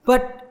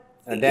 But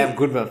a damn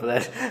good one for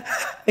that.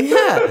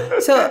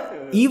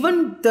 So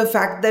even the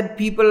fact that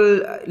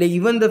people,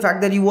 even the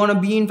fact that you want to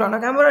be in front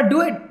of camera,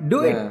 do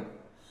it.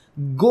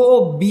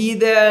 Go, be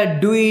there,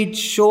 do it,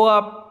 show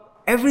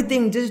up,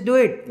 everything, just do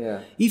it.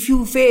 If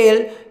you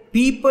fail,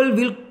 people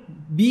will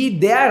be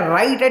there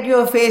right at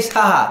your face.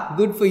 Haha,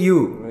 good for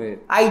you.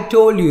 I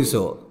told you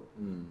so.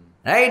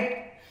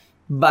 Right?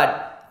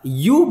 But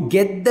you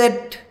get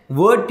that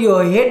word to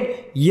your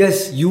head,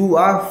 yes, you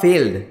are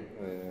failed.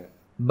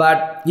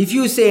 But if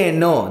you say,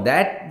 no,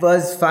 that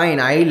was fine,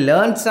 I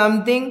learned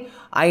something,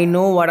 I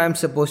know what I'm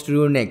supposed to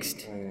do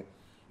next.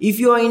 If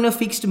you are in a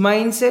fixed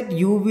mindset,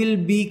 you will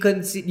be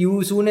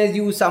soon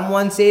as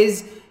someone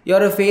says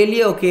you're a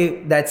failure,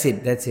 okay, that's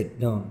it.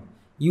 No,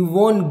 you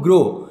won't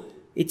grow.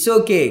 It's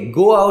okay.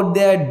 Go out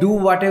there, do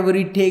whatever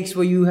it takes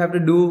for you have to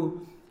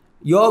do.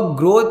 Your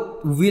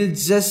growth will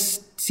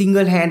just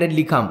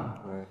single-handedly come.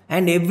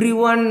 And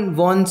everyone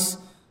wants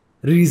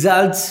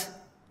results.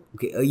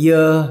 Okay, a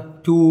year,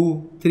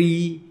 2,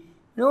 3.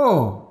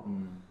 No.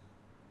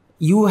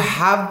 You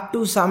have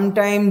to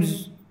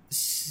sometimes.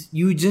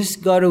 You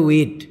just gotta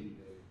wait.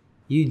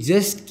 You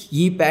just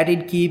keep at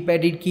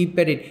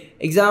it.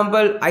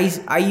 Example,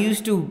 I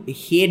used to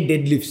hate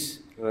deadlifts.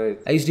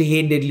 I used to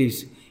hate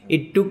deadlifts.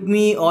 It took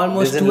me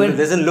almost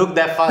doesn't look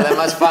that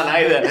much fun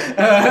either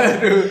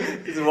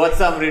to watch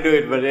somebody do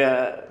it, but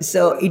yeah.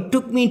 So it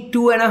took me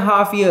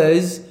 2.5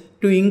 years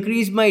to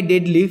increase my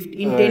deadlift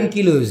in 10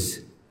 kilos.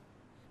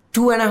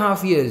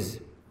 2.5 years.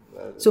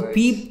 So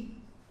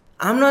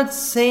I'm not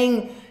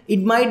saying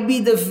it might be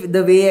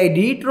the way I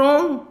did it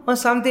wrong or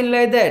something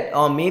like that,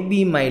 or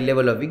maybe my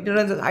level of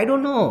ignorance. I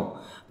don't know.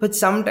 But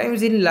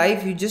sometimes in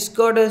life you just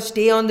gotta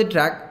stay on the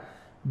track.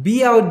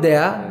 Be out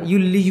there.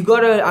 You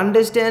gotta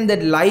understand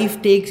that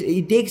life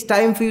takes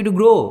time for you to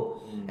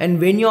grow, and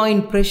when you're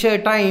in pressure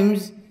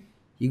times,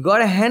 you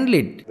gotta handle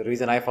it. The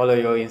reason I follow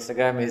your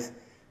Instagram is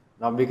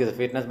not because of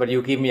fitness, but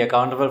you keep me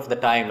accountable for the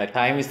time. Like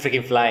time is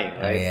freaking flying,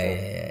 right?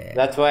 Yeah.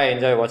 That's why I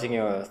enjoy watching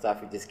your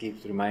stuff. It just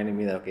keeps reminding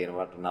me that okay, you know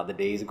what, another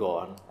day is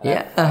gone.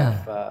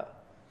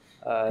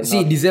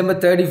 See, December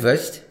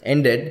 31st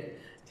ended.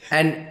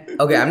 And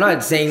okay, I'm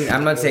not saying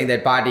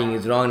that partying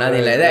is wrong,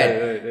 nothing like that.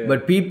 Right.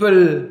 But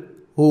people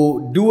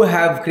who do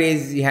have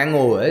crazy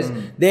hangovers,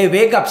 they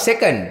wake up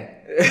second,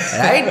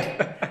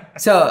 right?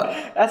 So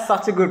that's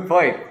such a good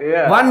point.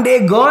 Yeah. One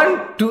day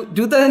gone,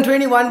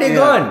 2020, one day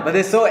gone. But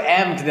they're so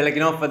amped. They're like,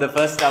 for the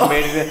first time,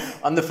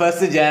 on the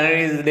 1st of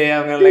January is the day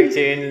I'm gonna like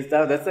change and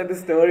stuff. That's like the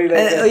story.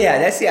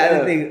 That's the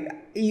other thing.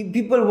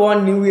 People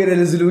want New Year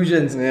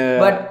resolutions,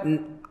 but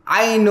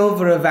I know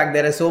for a fact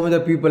there are so many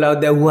people out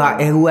there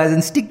who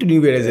hasn't stick to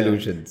New Year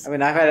resolutions. I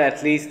mean, I've had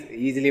at least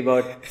easily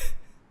about,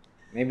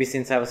 maybe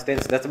since I was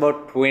 10, so that's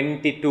about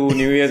 22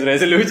 New Year's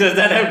resolutions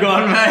that have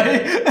gone by.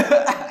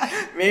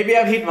 Maybe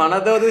I've hit one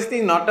of those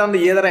things, not on the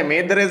year that I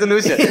made the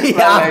resolution,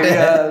 but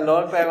a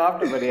long time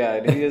after. But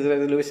New Year's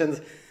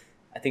resolutions,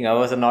 I think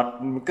ours are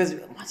not, because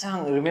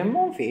remember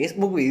on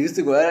Facebook we used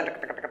to go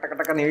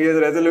New Year's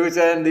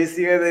resolution, this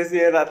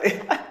year, nothing.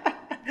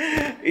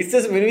 It's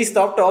just when we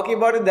stop talking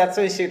about it, that's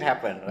when shit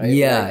happened, right?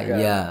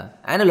 Yeah.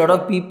 And a lot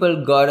of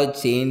people gotta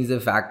change the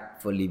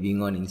fact for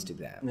living on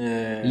Instagram.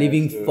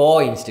 Living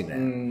for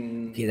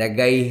Instagram. Okay, that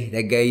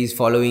guy is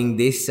following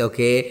this,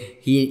 okay.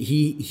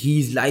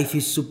 His life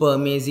is super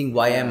amazing.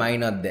 Why am I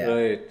not there?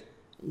 Right.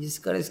 You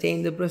just gotta stay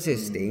in the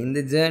process, stay in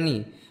the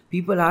journey.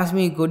 People ask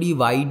me, Cody,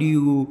 why do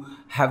you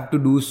have to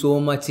do so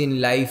much in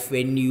life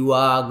when you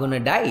are gonna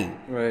die?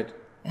 Right.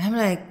 And I'm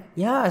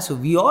like, so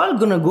we all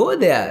gonna go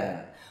there.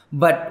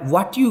 But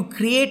what you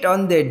create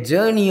on that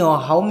journey, or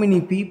how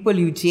many people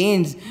you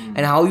change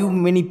and how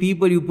many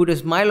people you put a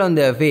smile on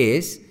their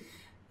face,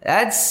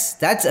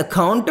 that's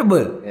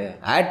accountable.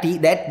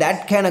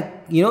 That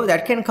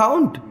can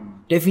count.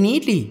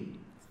 Definitely.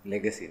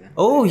 Legacy. Na?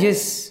 Oh,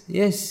 yes.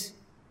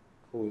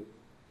 Cool.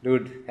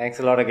 Dude, thanks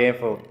a lot again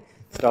for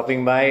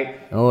stopping by.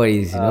 No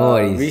worries.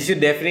 We should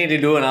definitely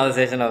do another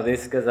session of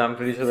this, because I'm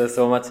pretty sure there's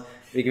so much.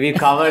 We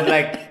covered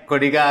like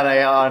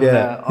Kodigaraya on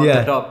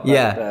the top.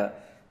 But,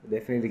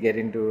 definitely get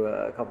into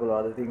a couple of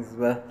other things as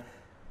well.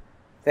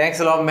 Thanks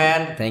a lot,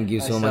 man. Thank you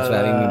so much for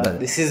having me, brother.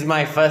 This is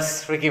my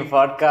first freaking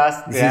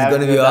podcast. This is going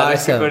to be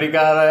awesome.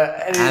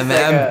 I'm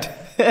amped.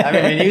 I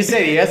mean, when you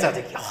said yes, I was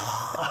like,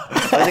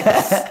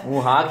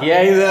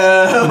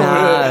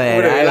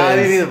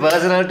 he's a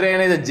personal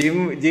trainer, he's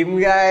a gym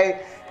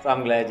guy. So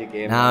I'm glad you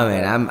came.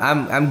 Man,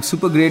 I'm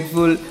super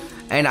grateful.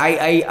 And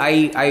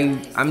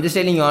I'm just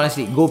telling you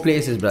honestly, go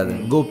places, brother.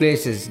 Go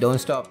places. Don't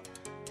stop.